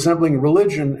remotely resembling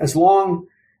religion, as long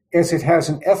as it has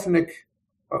an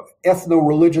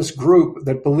ethno-religious group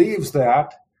that believes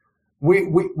that. We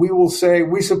will say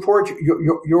we support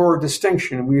your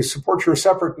distinction, we support your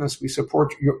separateness, we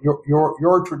support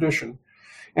your tradition.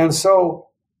 And so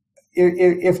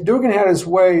if Dugin had his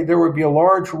way, there would be a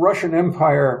large Russian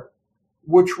empire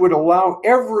which would allow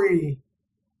every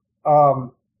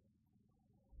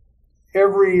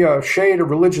shade of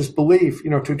religious belief,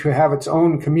 to have its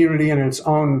own community and its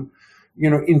own,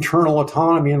 internal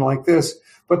autonomy and like this,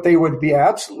 but they would be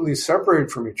absolutely separated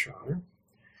from each other.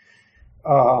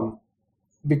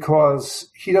 Because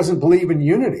he doesn't believe in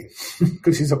unity,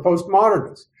 because he's a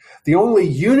postmodernist. The only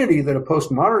unity that a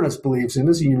postmodernist believes in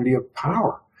is a unity of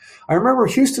power. I remember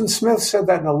Huston Smith said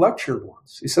that in a lecture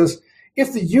once. He says,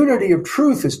 if the unity of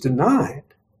truth is denied,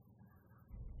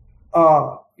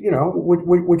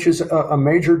 which is a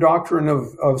major doctrine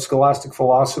of scholastic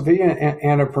philosophy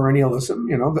and of perennialism,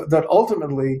 that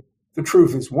ultimately the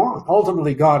truth is one.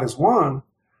 Ultimately, God is one.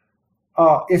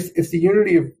 If the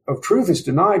unity of truth is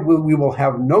denied, we will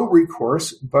have no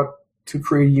recourse but to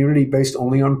create a unity based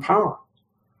only on power,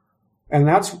 and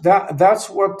that's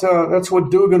what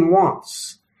Dugin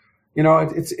wants.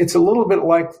 It's a little bit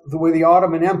like the way the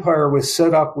Ottoman Empire was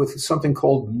set up with something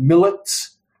called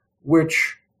millets,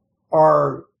 which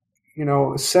are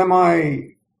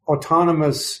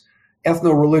semi-autonomous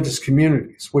ethno-religious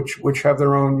communities, which have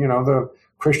their own. The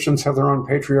Christians have their own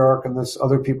patriarch, and this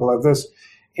other people have this.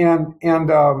 And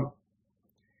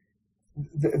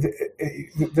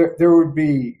there would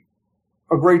be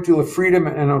a great deal of freedom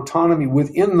and autonomy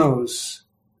within those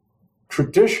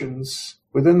traditions,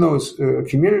 within those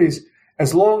communities,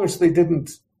 as long as they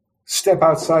didn't step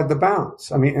outside the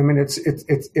bounds. I mean, it's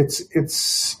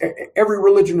every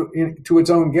religion to its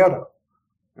own ghetto.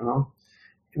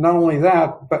 Not only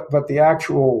that, but the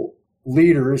actual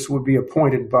leaders would be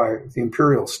appointed by the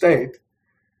imperial state.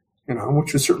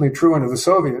 Which was certainly true under the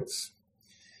Soviets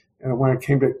when it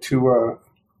came to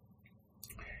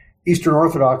Eastern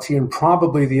Orthodoxy and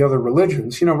probably the other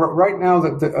religions. Right now,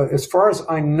 as far as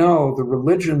I know, the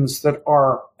religions that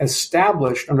are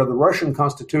established under the Russian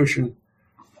Constitution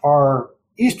are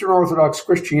Eastern Orthodox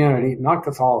Christianity, not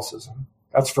Catholicism.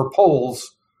 That's for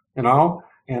Poles, and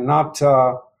not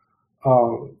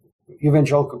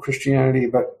evangelical Christianity,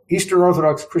 but Eastern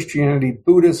Orthodox Christianity,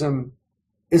 Buddhism,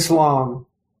 Islam,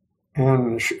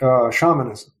 and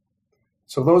shamanism.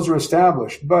 So those are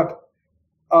established. But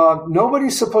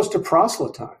nobody's supposed to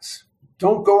proselytize.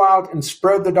 Don't go out and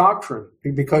spread the doctrine,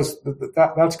 because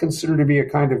that's considered to be a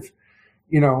kind of,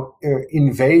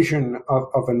 invasion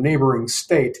of a neighboring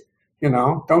state.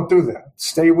 Don't do that.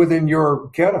 Stay within your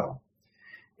ghetto.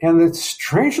 And it's,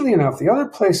 strangely enough, the other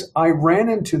place I ran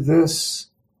into this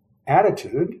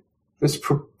attitude, this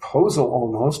proposal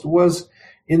almost, was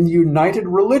in the United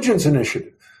Religions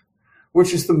Initiative,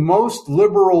 which is the most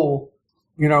liberal,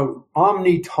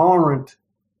 omni-tolerant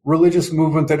religious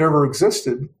movement that ever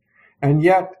existed. And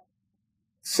yet,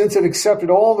 since it accepted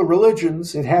all the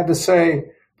religions, it had to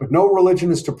say, but no religion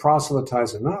is to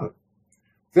proselytize another.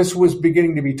 This was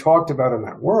beginning to be talked about in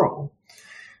that world.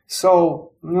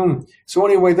 So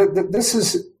anyway, this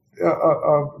is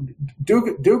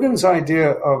Dugin's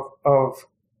idea of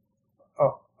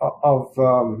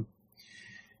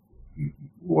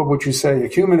what would you say,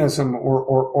 ecumenism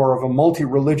or of a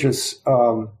multi-religious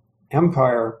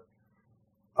empire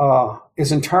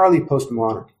is entirely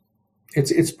postmodern.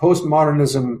 It's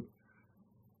postmodernism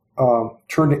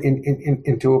turned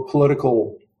into a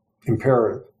political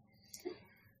imperative.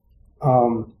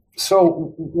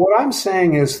 So what I'm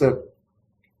saying is that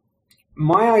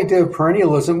my idea of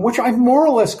perennialism, which I more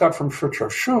or less got from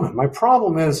Fritjof Schumann, my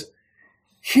problem is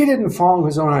he didn't follow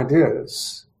his own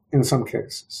ideas in some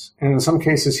cases. And in some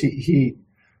cases, he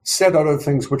said other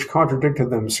things which contradicted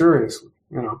them seriously,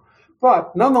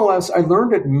 But nonetheless, I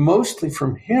learned it mostly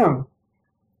from him,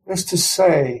 is to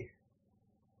say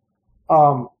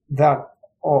that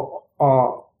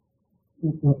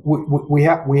we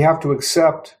have to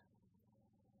accept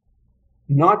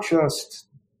not just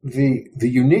the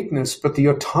uniqueness, but the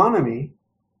autonomy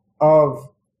of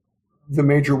the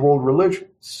major world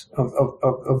religions,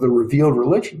 of the revealed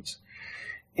religions,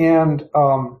 and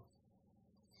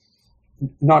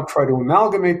not try to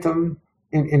amalgamate them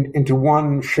into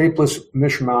one shapeless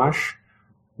mishmash,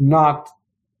 not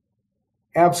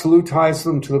absolutize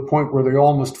them to the point where they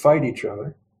all must fight each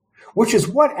other, which is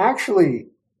what actually,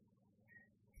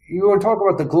 you want to talk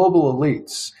about the global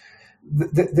elites.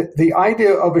 The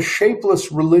idea of a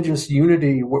shapeless religious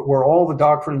unity where all the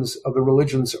doctrines of the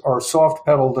religions are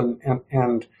soft-pedaled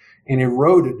and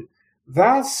eroded,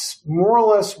 that's more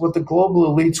or less what the global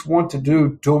elites want to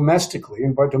do domestically.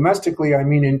 And by domestically, I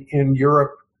mean in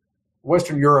Europe,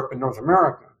 Western Europe and North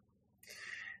America.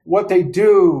 What they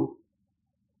do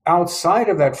outside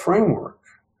of that framework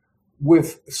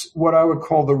with what I would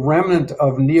call the remnant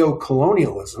of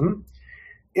neo-colonialism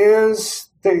is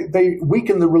they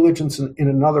weaken the religions in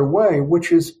another way,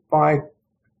 which is by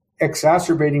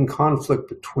exacerbating conflict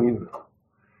between them.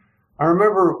 I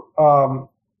remember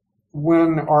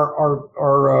when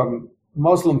our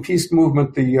Muslim peace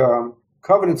movement, the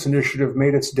Covenants Initiative,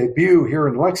 made its debut here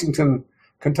in Lexington,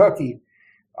 Kentucky.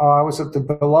 I was at the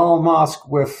Bilal Mosque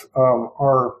with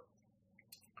our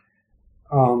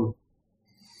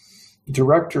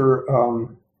director,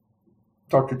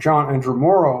 Dr. John Andrew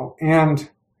Morrow, and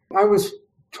I was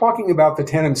talking about the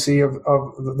tendency of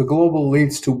the global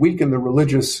elites to weaken the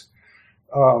religious,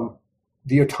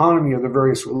 the autonomy of the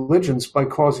various religions by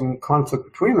causing conflict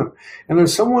between them. And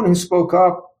there's someone who spoke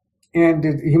up, and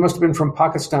he must have been from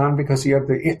Pakistan because he had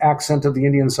the accent of the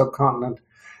Indian subcontinent.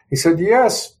 He said,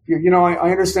 yes, I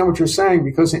understand what you're saying,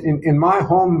 because in my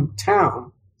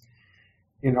hometown,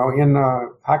 in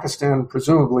Pakistan,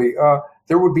 presumably,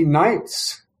 there would be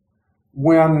nights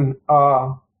when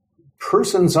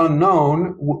persons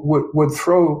unknown would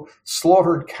throw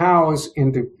slaughtered cows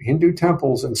into Hindu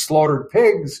temples and slaughtered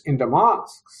pigs into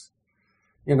mosques,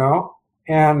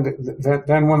 and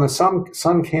then when the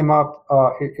sun came up,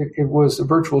 it was a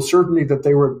virtual certainty that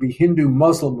there would be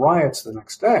Hindu-Muslim riots the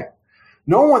next day.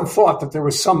 No one thought that there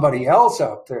was somebody else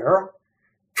out there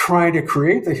trying to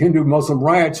create the Hindu-Muslim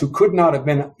riots who could not have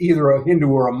been either a Hindu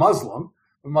or a Muslim,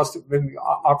 who must have been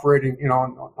operating,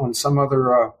 on some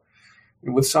other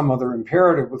with some other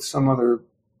imperative, with some other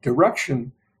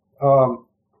direction.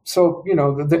 So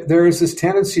there is this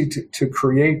tendency to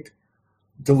create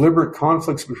deliberate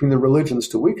conflicts between the religions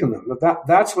to weaken them.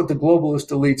 That's what the globalist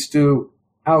elites do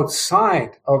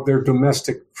outside of their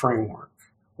domestic framework,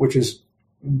 which is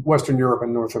Western Europe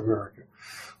and North America.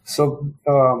 So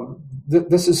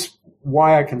this is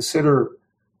why I consider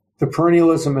the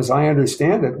perennialism, as I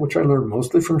understand it, which I learned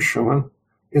mostly from Schumann,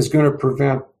 is going to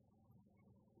prevent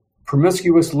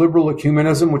promiscuous liberal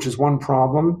ecumenism, which is one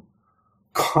problem,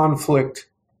 conflict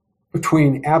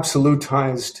between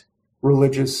absolutized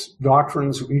religious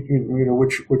doctrines,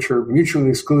 which are mutually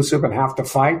exclusive and have to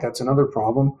fight. That's another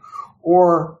problem.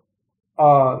 Or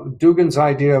Dugin's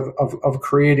idea of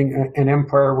creating an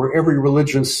empire where every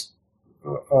religious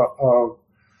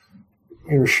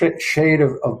shade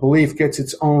of belief gets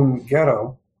its own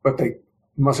ghetto, but they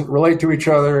mustn't relate to each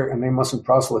other and they mustn't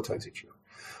proselytize each other.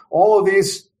 All of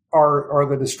these are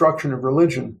the destruction of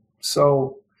religion.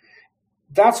 So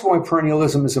that's why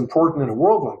perennialism is important in a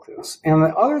world like this. And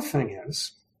the other thing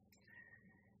is,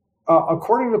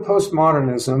 according to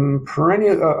postmodernism,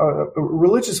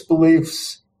 religious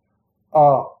beliefs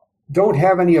don't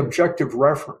have any objective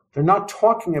reference. They're not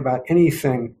talking about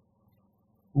anything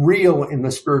real in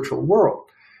the spiritual world.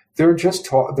 They're just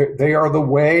they are the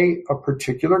way a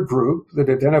particular group that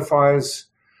identifies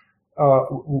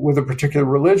with a particular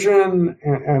religion,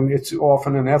 and it's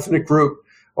often an ethnic group,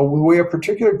 the way a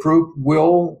particular group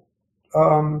will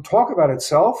talk about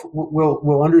itself,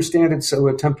 will understand it, so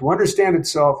attempt to understand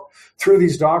itself through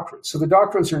these doctrines. So the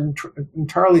doctrines are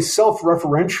entirely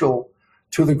self-referential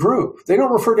to the group. They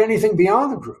don't refer to anything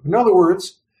beyond the group. In other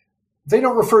words, they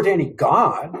don't refer to any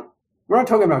God. We're not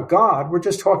talking about God. We're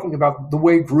just talking about the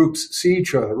way groups see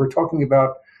each other. We're talking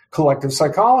about collective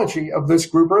psychology of this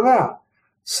group or that.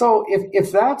 So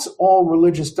if that's all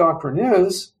religious doctrine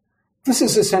is, this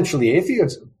is essentially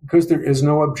atheism, because there is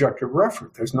no objective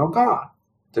reference. There's no God.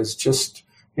 There's just,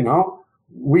 these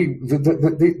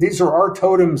are our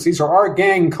totems. These are our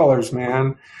gang colors,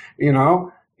 man,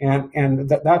 and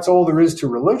that's all there is to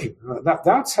religion.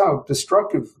 That's how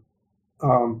destructive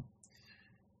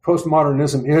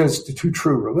postmodernism is to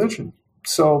true religion.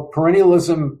 So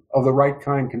perennialism of the right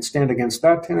kind can stand against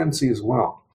that tendency as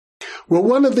well. Well,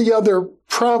 one of the other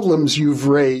problems you've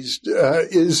raised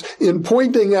is in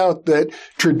pointing out that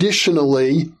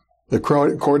traditionally,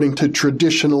 according to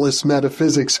traditionalist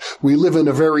metaphysics, we live in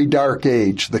a very dark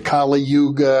age. The Kali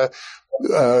Yuga,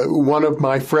 one of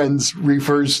my friends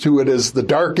refers to it as the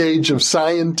dark age of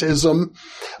scientism.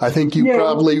 I think you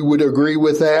probably would agree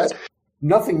with that.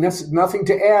 Nothing to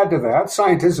add to that.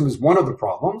 Scientism is one of the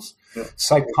problems. Yeah.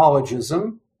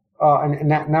 Psychologism. And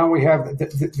now we have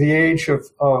the age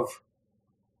of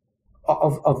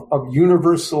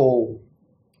universal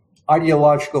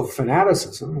ideological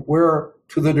fanaticism, where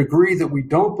to the degree that we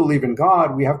don't believe in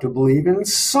God, we have to believe in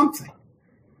something.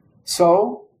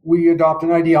 So we adopt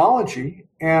an ideology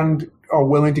and are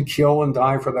willing to kill and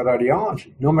die for that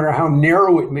ideology, no matter how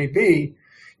narrow it may be.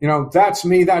 That's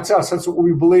me, that's us, that's what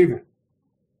we believe in.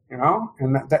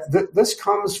 And this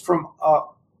comes from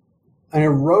an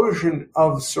erosion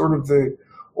of sort of the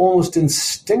almost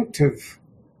instinctive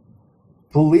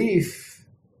belief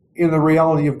in the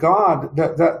reality of God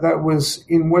that was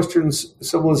in Western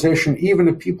civilization, even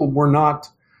if people were not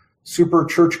super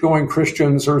church-going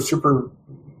Christians or super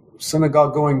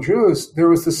synagogue-going Jews. There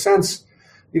was the sense,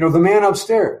 the man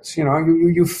upstairs,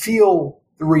 you feel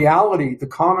the reality, the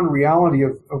common reality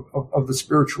of the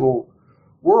spiritual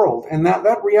world. And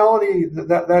that reality,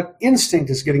 that instinct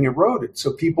is getting eroded.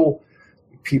 So people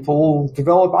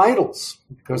develop idols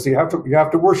because you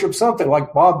have to worship something.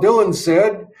 Like Bob Dylan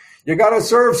said, you got to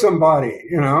serve somebody,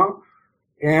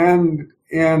 and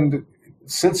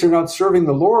since they're not serving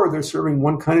the Lord, they're serving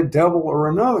one kind of devil or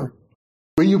another.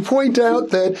 Well, you point out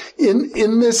that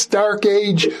in this dark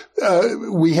age,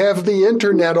 we have the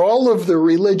internet. All of the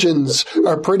religions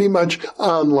are pretty much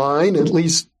online, at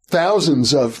least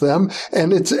thousands of them,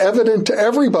 and it's evident to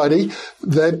everybody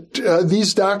that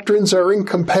these doctrines are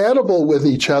incompatible with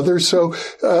each other. So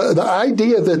the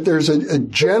idea that there's a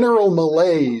general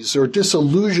malaise or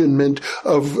disillusionment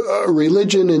of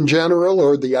religion in general,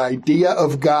 or the idea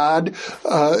of God,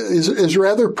 is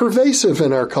rather pervasive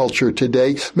in our culture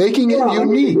today, making it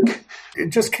unique. It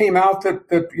just came out that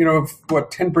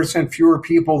 10% fewer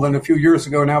people than a few years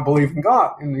ago now believe in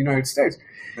God in the United States.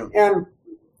 Yeah. And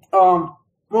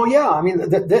well, yeah, I mean,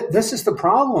 this is the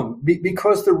problem,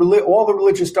 because all the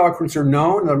religious doctrines are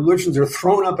known. The religions are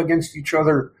thrown up against each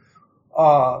other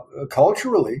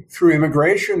culturally through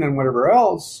immigration and whatever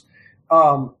else.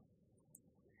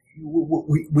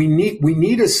 We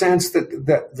need a sense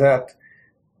that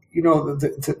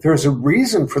there's a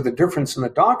reason for the difference in the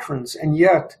doctrines, and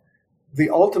yet the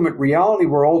ultimate reality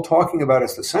we're all talking about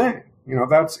is the same.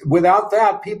 Without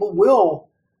that, people will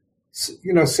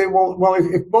say, well,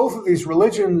 if both of these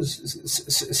religions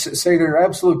say their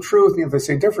absolute truth, and if they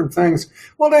say different things,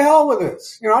 well, to hell with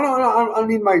this. I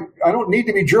don't need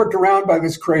to be jerked around by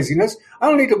this craziness. I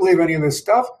don't need to believe any of this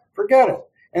stuff. Forget it.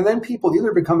 And then people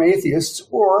either become atheists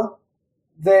or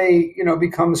they,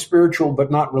 become spiritual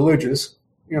but not religious.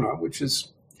 Which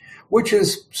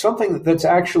is something that's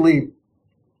actually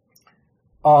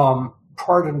part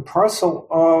and parcel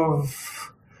of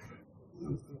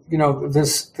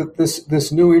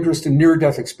this new interest in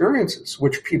near-death experiences,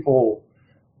 which people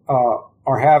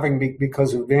are having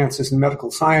because of advances in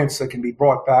medical science that can be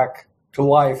brought back to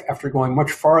life after going much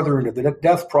farther into the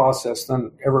death process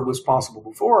than ever was possible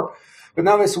before. But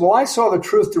now they say, well, I saw the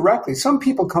truth directly. Some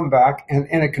people come back and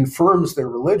it confirms their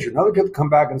religion. Other people come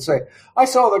back and say, I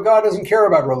saw that God doesn't care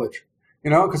about religion,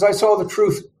 because I saw the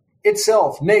truth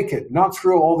itself, naked, not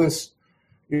through all this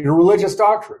religious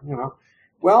doctrine,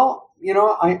 Well,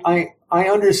 I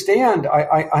understand.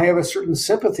 I have a certain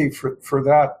sympathy for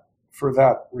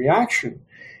that reaction,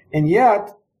 and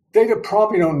yet they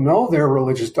probably don't know their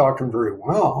religious doctrine very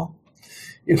well.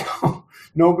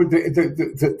 No, but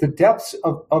the depths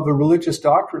of the religious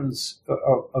doctrines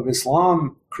of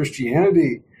Islam,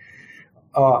 Christianity,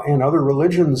 and other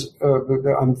religions,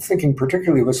 I'm thinking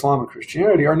particularly of Islam and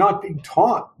Christianity, are not being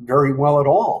taught very well at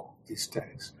all these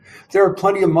days. There are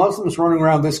plenty of Muslims running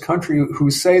around this country who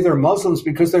say they're Muslims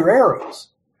because they're Arabs.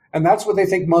 And that's what they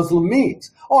think Muslim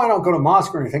means. Oh, I don't go to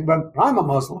mosque or anything, but I'm a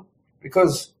Muslim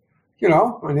because,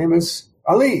 my name is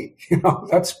Ali.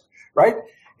 That's right.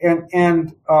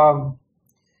 And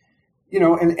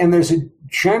there's a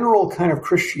general kind of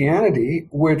Christianity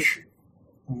which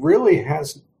really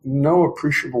has no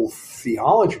appreciable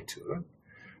theology to it,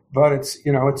 but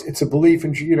it's a belief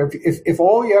in, if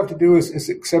all you have to do is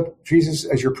accept Jesus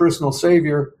as your personal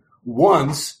savior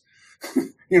once,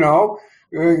 in a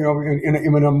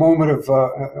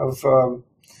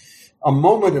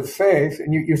moment of faith,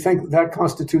 and you think that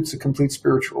constitutes a complete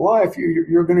spiritual life,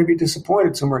 you're going to be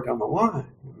disappointed somewhere down the line.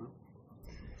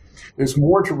 There's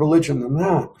more to religion than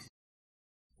that.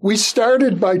 We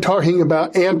started by talking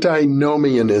about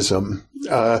antinomianism,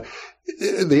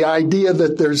 the idea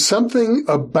that there's something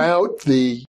about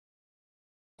the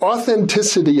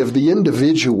authenticity of the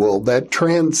individual that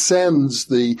transcends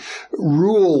the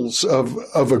rules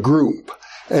of a group.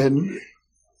 And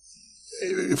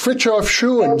Fritjof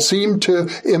Schuon seemed to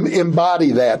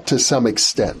embody that to some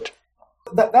extent.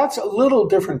 That's a little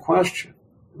different question,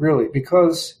 really,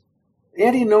 because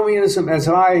antinomianism, as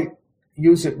I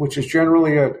use it, which is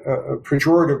generally a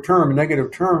pejorative term, a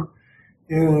negative term,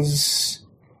 is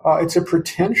it's a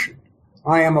pretension.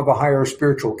 I am of a higher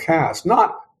spiritual caste.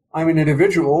 Not I'm an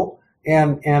individual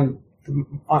and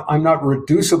I'm not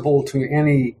reducible to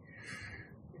any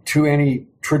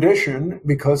tradition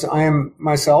because I am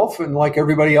myself and like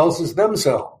everybody else is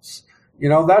themselves.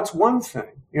 That's one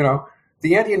thing.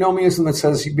 The antinomianism that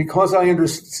says because I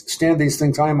understand these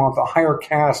things, I am of a higher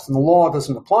caste and the law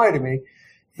doesn't apply to me.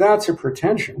 That's a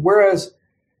pretension. Whereas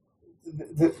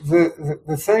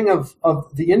the thing of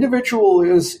the individual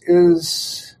is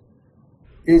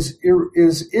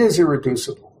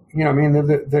irreducible.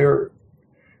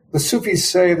 The Sufis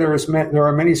say there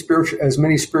are many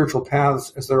spiritual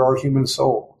paths as there are human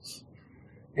souls,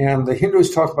 and the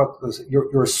Hindus talk about this,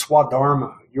 your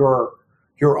swadharma,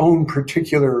 your own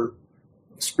particular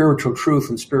spiritual truth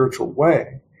and spiritual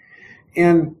way.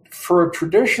 And for a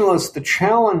traditionalist, the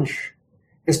challenge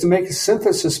is to make a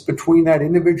synthesis between that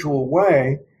individual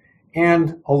way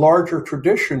and a larger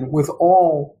tradition with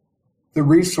all the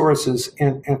resources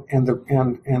and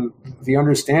the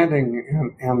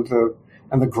understanding and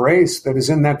the grace that is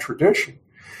in that tradition.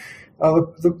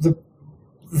 The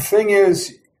thing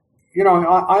is, I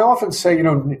often say,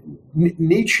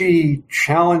 Nietzsche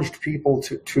challenged people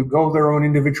to go their own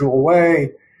individual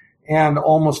way and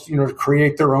almost,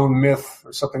 create their own myth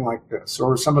or something like this.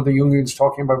 Or some of the Jungians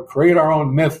talking about create our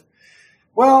own myth.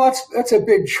 Well, that's a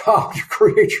big job to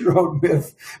create your own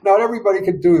myth. Not everybody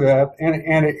can do that.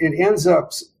 And it ends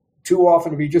up too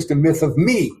often to be just a myth of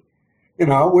me,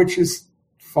 which is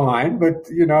fine, but,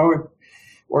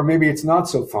 or maybe it's not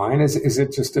so fine. Is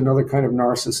it just another kind of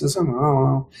narcissism? I don't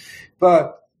know.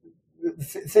 But the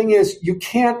thing is, you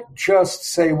can't just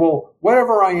say, well,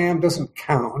 whatever I am doesn't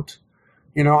count.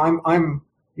 I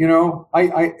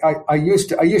used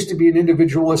to be an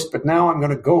individualist, but now I'm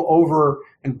going to go over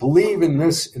and believe in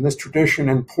this tradition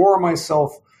and pour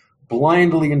myself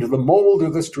blindly into the mold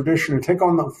of this tradition and take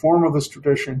on the form of this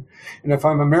tradition. And if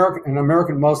I'm an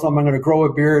American Muslim, I'm going to grow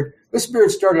a beard. This beard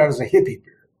started out as a hippie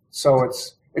beard. So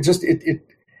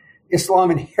Islam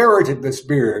inherited this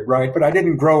beard, right? But I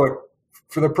didn't grow it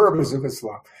for the purpose of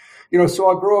Islam. So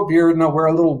I'll grow a beard and I'll wear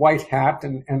a little white hat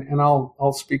and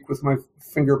I'll speak with my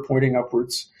finger pointing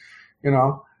upwards,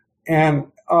 and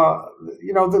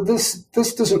this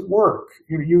doesn't work.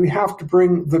 You have to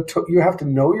you have to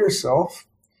know yourself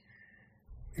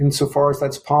insofar as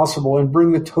that's possible and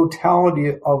bring the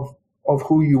totality of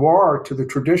who you are to the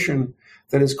tradition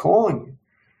that is calling you.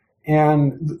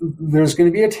 And there's going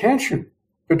to be a tension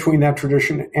between that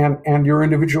tradition and your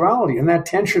individuality. And that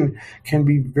tension can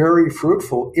be very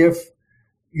fruitful if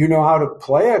you know how to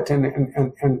play it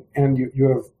and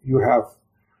you have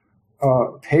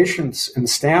patience and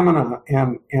stamina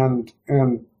and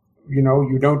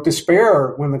you don't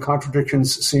despair when the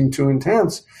contradictions seem too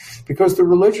intense, because the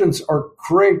religions are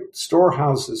great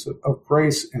storehouses of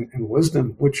grace and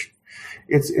wisdom, which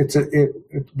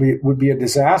it would be a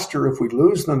disaster if we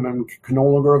lose them and can no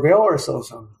longer avail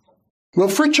ourselves of them. Well,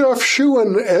 Fritjof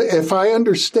Schuon, if I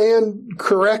understand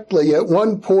correctly, at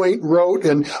one point wrote,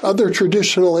 and other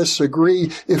traditionalists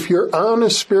agree, if you're on a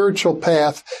spiritual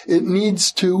path, it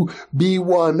needs to be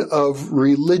one of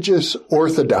religious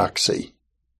orthodoxy.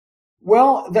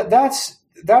 Well, that's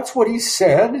what he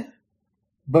said,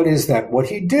 but is that what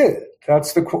he did?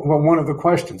 That's one of the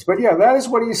questions. But yeah, that is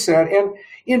what he said. And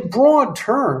in broad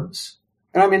terms,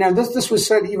 and I mean, and this was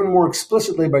said even more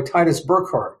explicitly by Titus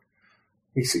Burckhardt.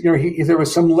 There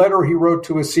was some letter he wrote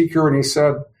to a seeker, and he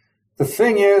said, the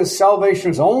thing is, salvation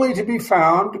is only to be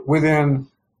found within,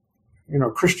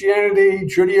 Christianity,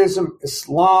 Judaism,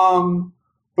 Islam,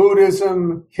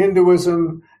 Buddhism,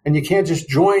 Hinduism, and you can't just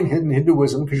join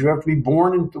Hinduism because you have to be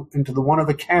born into one of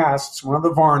the castes, one of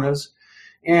the varnas.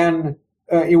 And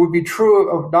it would be true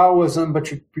of Taoism,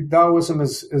 but Taoism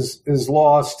is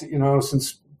lost,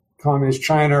 since communist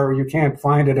China, or you can't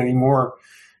find it anymore.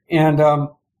 And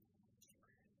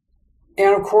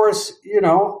of course,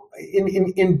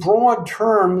 in broad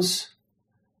terms,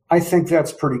 I think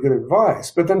that's pretty good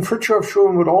advice. But then Fritjof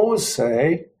Schuon would always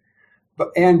say,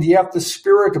 and yet the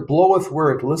Spirit bloweth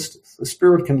where it listeth. The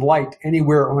Spirit can light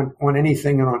anywhere on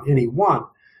anything and on anyone.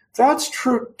 That's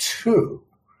true too.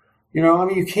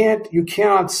 You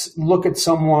cannot look at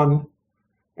someone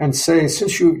and say,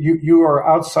 since you are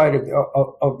outside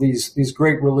of these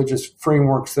great religious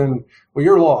frameworks, then, well,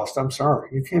 you're lost. I'm sorry.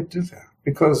 You can't do that,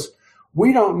 because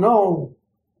we don't know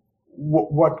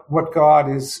what God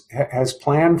has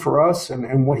planned for us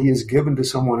and what he has given to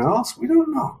someone else. We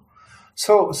don't know.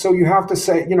 So you have to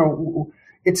say,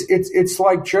 it's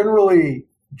like generally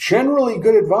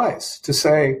good advice to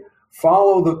say,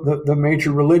 follow the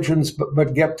major religions,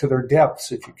 but get to their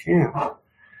depths if you can.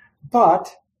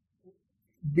 But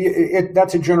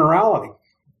that's a generality.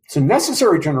 It's a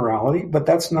necessary generality, but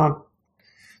that's not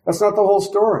the whole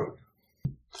story.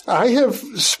 I have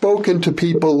spoken to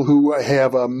people who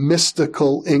have a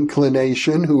mystical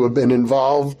inclination, who have been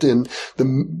involved in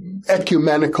the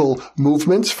ecumenical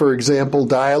movements, for example,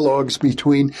 dialogues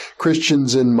between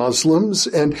Christians and Muslims.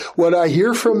 And what I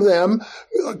hear from them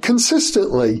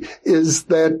consistently is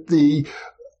that the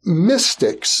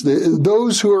mystics,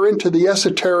 those who are into the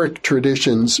esoteric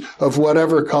traditions of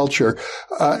whatever culture,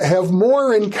 have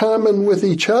more in common with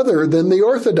each other than the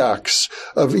orthodox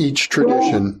of each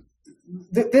tradition.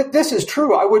 This is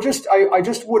true. I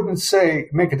just wouldn't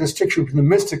make a distinction between the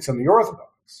mystics and the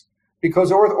orthodox,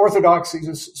 because orthodoxy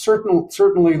is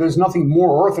certainly there's nothing more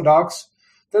orthodox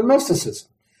than mysticism,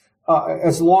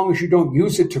 as long as you don't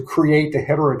use it to create the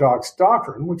heterodox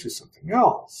doctrine, which is something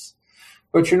else.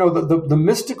 But the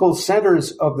mystical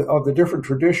centers of the different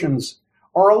traditions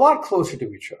are a lot closer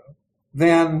to each other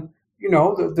than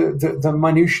the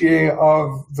minutiae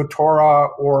of the Torah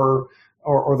or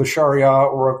the Sharia,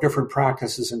 or of different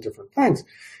practices and different things.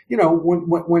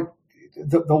 When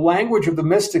the language of the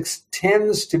mystics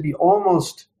tends to be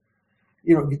almost,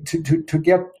 to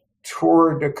get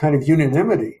toward a kind of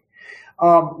unanimity.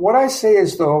 What I say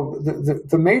is, though,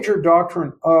 the major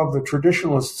doctrine of the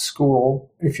traditionalist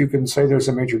school, if you can say there's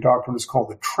a major doctrine, is called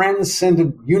the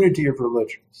transcendent unity of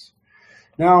religions.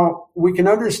 Now, we can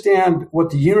understand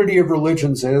what the unity of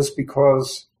religions is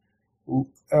because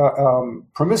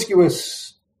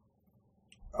promiscuous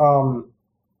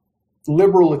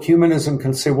liberal ecumenism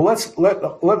can say, well, let's let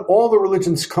all the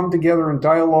religions come together in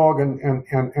dialogue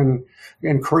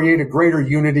and create a greater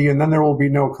unity, and then there will be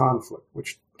no conflict,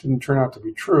 which didn't turn out to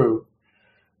be true.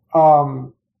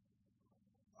 But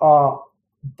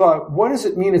what does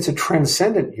it mean? It's a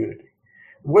transcendent unity.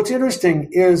 What's interesting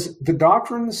is the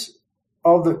doctrines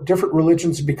of the different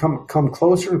religions come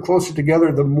closer and closer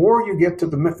together. The more you get to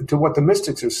what the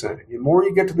mystics are saying, the more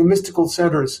you get to the mystical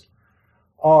centers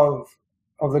of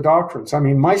the doctrines. I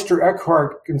mean, Meister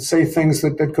Eckhart can say things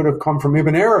that could have come from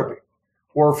Ibn Arabi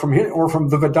or from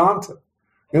the Vedanta.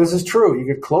 And this is true. You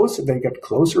get closer; they get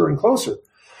closer and closer.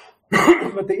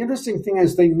 But the interesting thing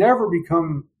is, they never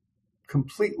become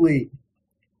completely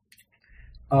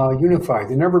unified.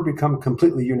 They never become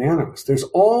completely unanimous. There's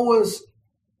always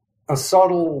a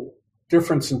subtle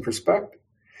difference in perspective.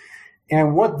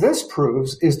 And what this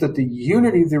proves is that the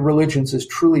unity of the religions is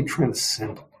truly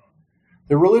transcendent.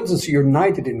 The religions are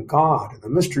united in God, in the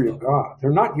mystery of God.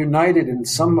 They're not united in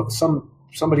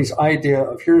somebody's idea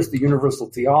of here's the universal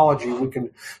theology we can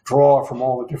draw from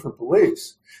all the different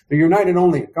beliefs. They're united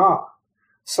only in God.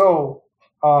 So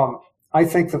I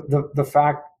think that the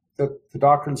fact that the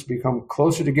doctrines become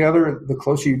closer together, the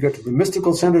closer you get to the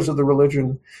mystical centers of the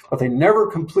religion, but they never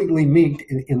completely meet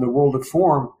in the world of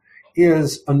form,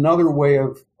 is another way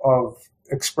of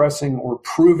expressing or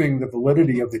proving the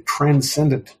validity of the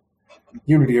transcendent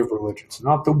unity of religions,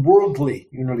 not the worldly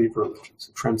unity of religions,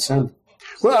 the transcendent.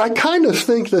 Well, I kind of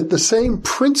think that the same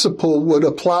principle would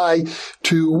apply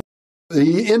to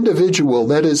the individual,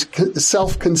 that is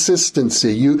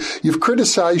self-consistency. You've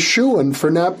criticized Schuon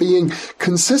for not being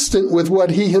consistent with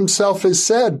what he himself has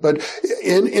said, but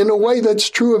in a way that's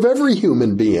true of every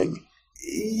human being.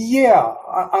 Yeah,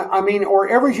 I mean, or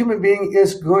every human being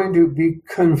is going to be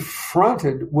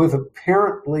confronted with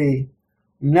apparently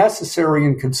necessary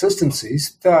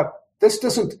inconsistencies that this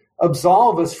doesn't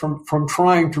absolve us from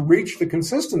trying to reach the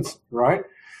consistency, right?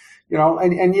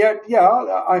 And yet,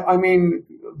 I mean,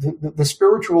 the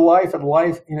spiritual life and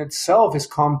life in itself is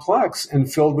complex and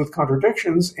filled with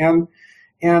contradictions, and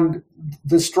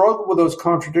the struggle with those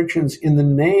contradictions in the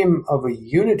name of a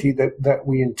unity that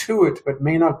we intuit but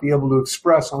may not be able to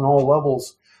express on all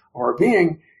levels of our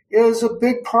being is a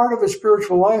big part of the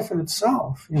spiritual life in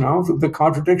itself. The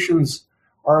contradictions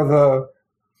are the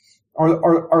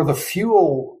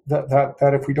fuel that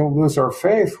if we don't lose our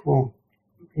faith will,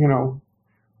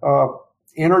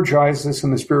 energize us in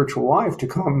the spiritual life to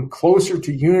come closer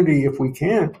to unity if we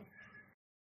can.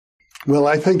 Well,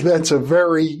 I think that's a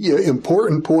very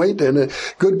important point and a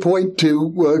good point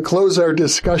to close our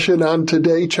discussion on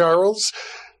today, Charles.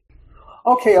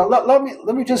 Okay, let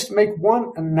me just make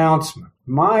one announcement.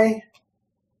 My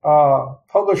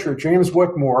publisher, James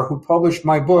Whitmore, who published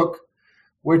my book,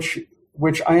 which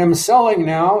I am selling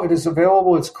now, it is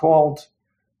available. It's called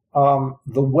The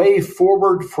Way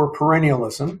Forward for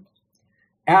Perennialism,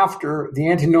 after the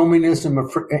antinomianism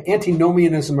of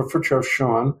Fritjof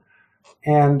Schuon.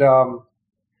 And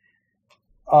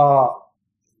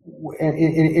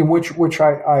in which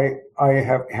I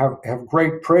have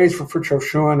great praise for Fritjof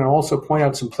Schuon, and also point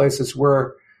out some places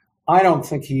where I don't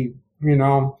think he,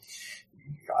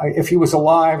 if he was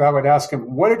alive, I would ask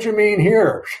him, what did you mean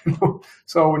here?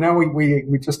 So now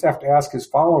we just have to ask his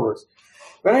followers.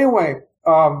 But anyway,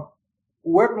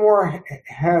 Whitmore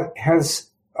has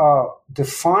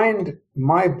defined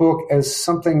my book as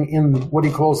something in what he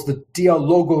calls the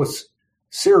Dialogos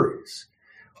series,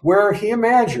 where he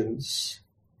imagines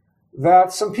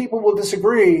that some people will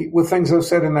disagree with things I've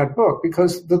said in that book,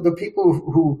 because the people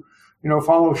who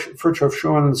follow Fritjof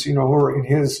Schuon's, who are in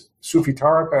his Sufi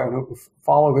Tarika and who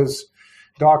follow his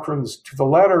doctrines to the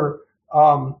letter,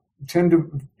 tend to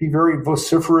be very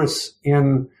vociferous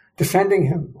in defending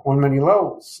him on many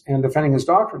levels and defending his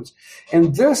doctrines.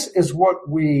 And this is what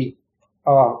we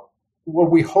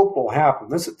hope will happen.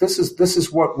 This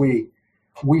is what we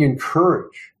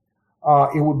encourage.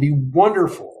 It would be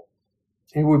wonderful.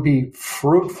 It would be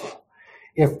fruitful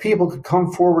if people could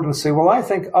come forward and say, well, I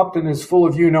think Upton is full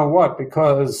of you-know-what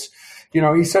because,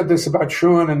 he said this about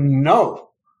Schuon, and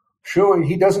no, Schuon,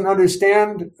 he doesn't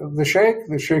understand the Sheikh.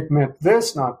 The Sheikh meant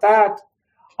this, not that.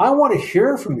 I want to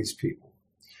hear from these people.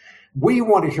 We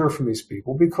want to hear from these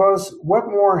people because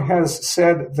Whitmore has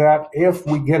said that if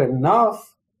we get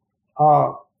enough,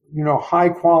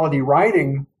 high-quality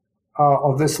writing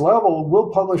of this level, we'll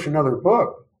publish another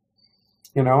book.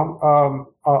 A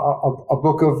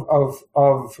book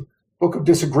of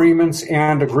disagreements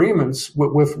and agreements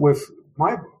with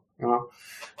my book.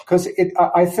 Because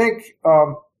I think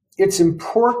it's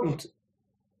important.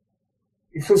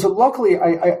 Because luckily,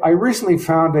 I recently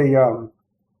found a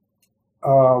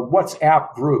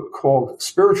WhatsApp group called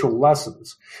Spiritual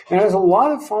Lessons, and it has a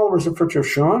lot of followers of Fritjof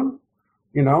Schuon.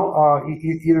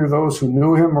 Either those who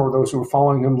knew him or those who were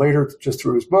following him later just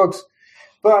through his books.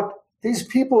 But these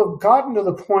people have gotten to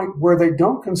the point where they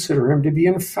don't consider him to be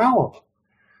infallible.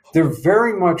 They're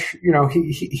very much,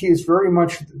 he is very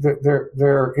much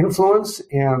their influence,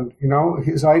 and,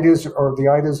 his ideas are the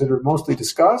ideas that are mostly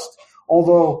discussed,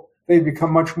 although they've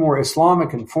become much more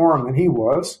Islamic in form than he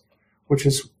was, which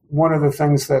is one of the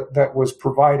things that was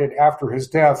provided after his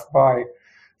death by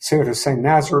Sayyid Hussein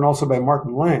Nasr and also by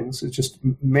Martin Lings, is just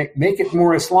make it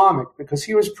more Islamic, because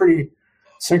he was pretty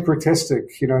syncretistic.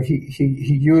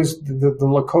 He used the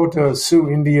Lakota Sioux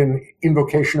Indian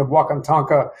invocation of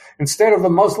Wakantanka instead of the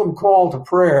Muslim call to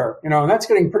prayer, and that's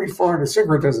getting pretty far into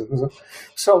syncretism.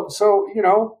 So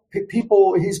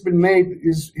people, he's been made,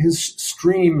 his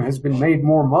stream has been made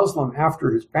more Muslim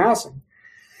after his passing,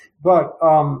 but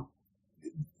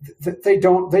they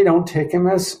don't take him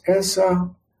as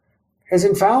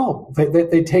infallible.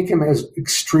 They take him as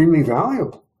extremely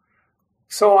valuable.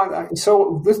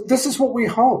 So this is what we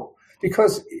hope,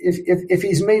 because if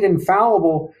he's made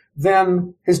infallible,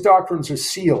 then his doctrines are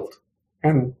sealed,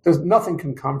 and nothing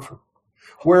can come from it.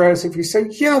 Whereas if you say,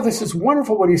 yeah, this is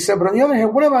wonderful what he said, but on the other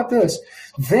hand, what about this?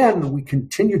 Then we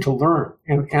continue to learn,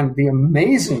 and the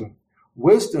amazing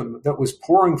wisdom that was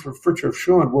pouring through Fritjof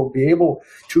Schuon will be able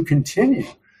to continue.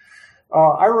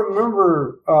 I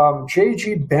remember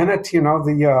J.G. Bennett, the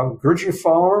Gurdjieff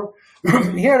follower.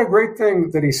 He had a great thing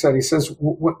that he said. He says,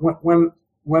 when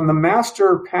the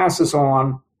master passes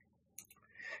on,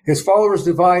 his followers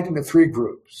divide into three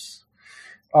groups.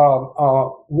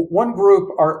 One group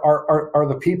are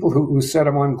the people who said,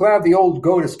 I'm glad the old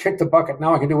goat has kicked the bucket.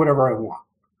 Now I can do whatever I want.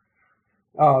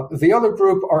 The other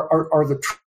group are the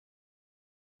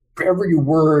every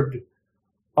word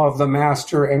of the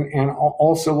master, and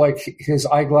also like his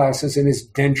eyeglasses and his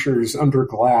dentures under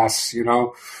glass,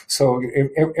 So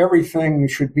everything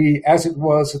should be as it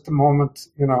was at the moment,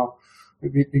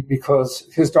 because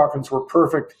his doctrines were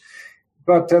perfect.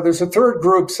 But there's a third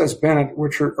group, says Bennett,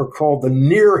 which are called the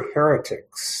near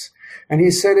heretics. And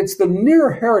he said it's the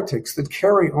near heretics that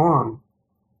carry on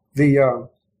the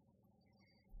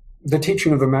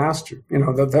teaching of the master,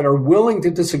 that are willing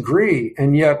to disagree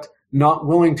and yet not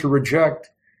willing to reject,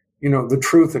 the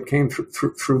truth that came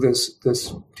through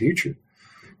this teaching.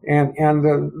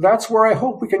 And that's where I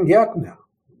hope we can get now.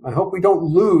 I hope we don't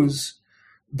lose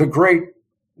the great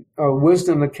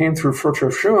wisdom that came through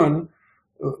Fritjof Schuon,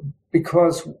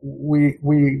 because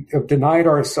we have denied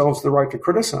ourselves the right to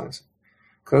criticize,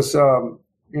 because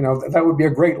that would be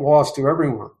a great loss to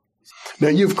everyone. Now,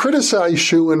 you've criticized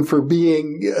Schuon for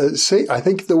being, I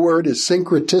think the word is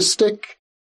syncretistic.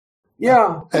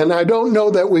 Yeah. And I don't know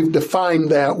that we've defined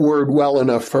that word well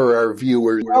enough for our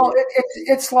viewers. Well,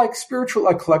 it's like spiritual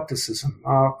eclecticism.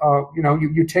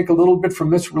 You take a little bit from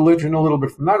this religion, a little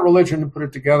bit from that religion, and put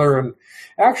it together. And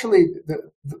actually, the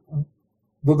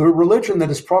religion that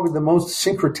is probably the most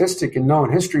syncretistic in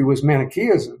known history was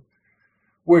Manichaeism,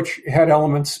 which had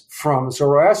elements from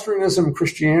Zoroastrianism,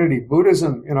 Christianity,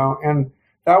 Buddhism, and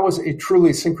that was a truly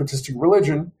syncretistic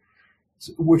religion,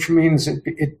 which means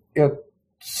it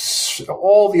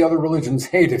all the other religions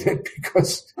hated it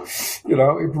because, it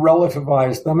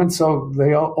relativized them, and so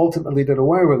they ultimately did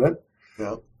away with it.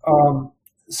 Yeah.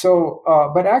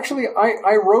 But actually,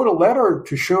 I wrote a letter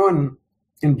to Schuon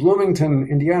in Bloomington,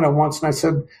 Indiana once, and I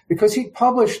said, because he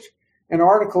published an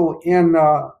article in,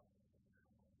 I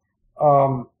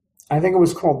think it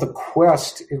was called The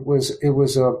Quest. It was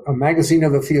a magazine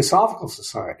of the Theosophical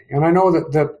Society. And I know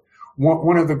that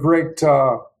one of the great,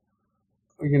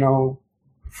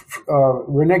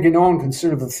 René Guénon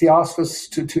considered the Theosophists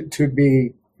to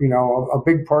be, a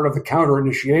big part of the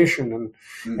counter-initiation. And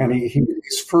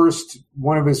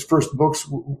one of his first books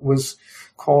was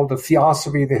called The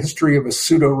Theosophy, the History of a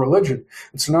Pseudo-Religion.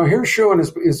 And so now here Schuon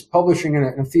is publishing in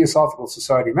a Theosophical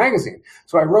Society magazine.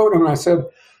 So I wrote him and I said,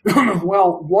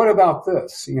 well, what about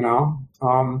this,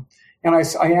 And I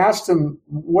asked him,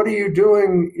 what are you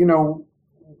doing,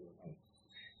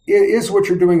 is what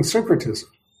you're doing syncretism?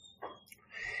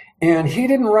 And he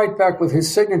didn't write back with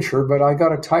his signature, but I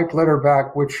got a typed letter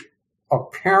back, which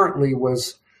apparently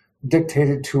was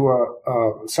dictated to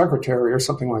a secretary or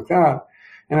something like that.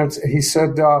 And he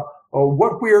said,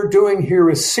 what we are doing here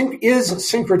is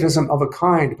syncretism of a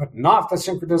kind, but not the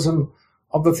syncretism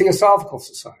of the Theosophical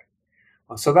Society.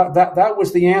 So that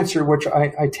was the answer, which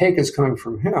I take as coming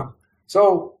from him.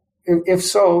 So if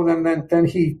so, then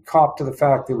he copped to the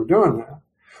fact they were doing that.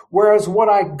 Whereas what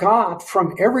I got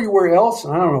from everywhere else,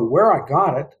 and I don't know where I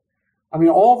got it, I mean,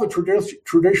 all the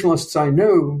traditionalists I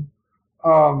knew,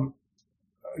 who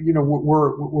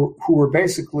were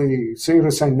basically Sayyid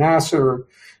Hossein Nasr,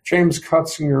 James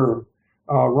Cutzinger,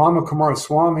 Rama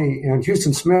Kumaraswamy, and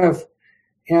Houston Smith,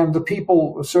 and the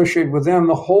people associated with them,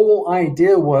 the whole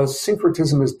idea was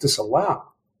syncretism is disallowed.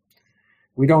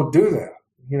 We don't do that.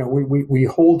 We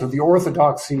hold to the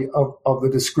orthodoxy of the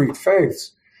discrete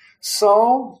faiths.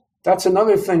 So that's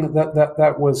another thing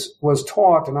that was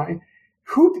taught, and I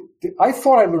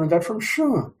thought I learned that from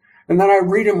Schuon. And then I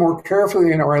read it more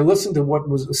carefully, or I listened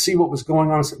to see what was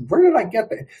going on. I said, where did I get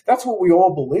that? That's what we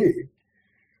all believe.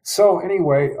 So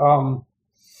anyway,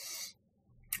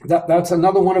 that's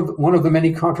another one of the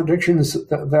many contradictions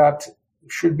that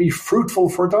should be fruitful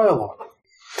for dialogue.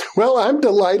 Well, I'm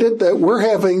delighted that we're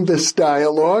having this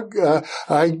dialogue.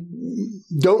 I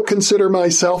don't consider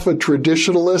myself a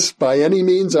traditionalist by any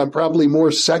means. I'm probably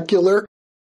more secular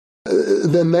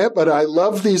than that, but I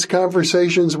love these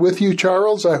conversations with you,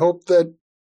 Charles. I hope that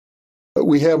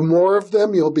we have more of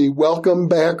them. You'll be welcome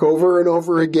back over and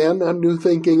over again on New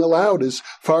Thinking Aloud, as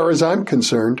far as I'm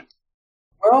concerned.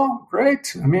 Well,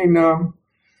 great. I mean, the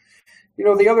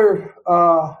other...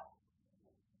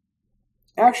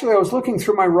 Actually, I was looking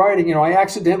through my writing. I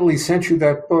accidentally sent you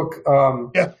that book,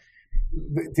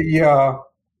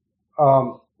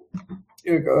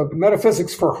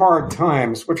 Metaphysics for Hard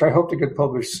Times, which I hope to get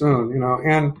published soon.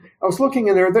 And I was looking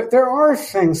in there. There are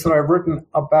things that I've written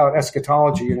about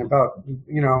eschatology and about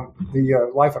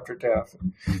the life after death.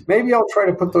 Maybe I'll try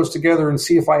to put those together and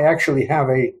see if I actually have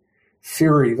a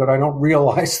theory that I don't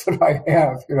realize that I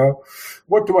have.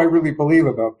 What do I really believe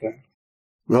about that?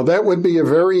 Well, that would be a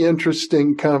very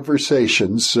interesting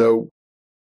conversation. So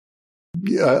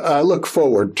I look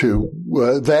forward to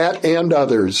that and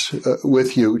others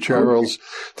with you, Charles. Okay.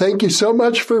 Thank you so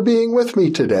much for being with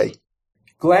me today.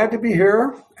 Glad to be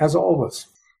here, as always.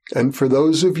 And for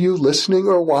those of you listening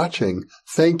or watching,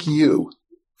 thank you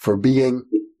for being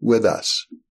with us.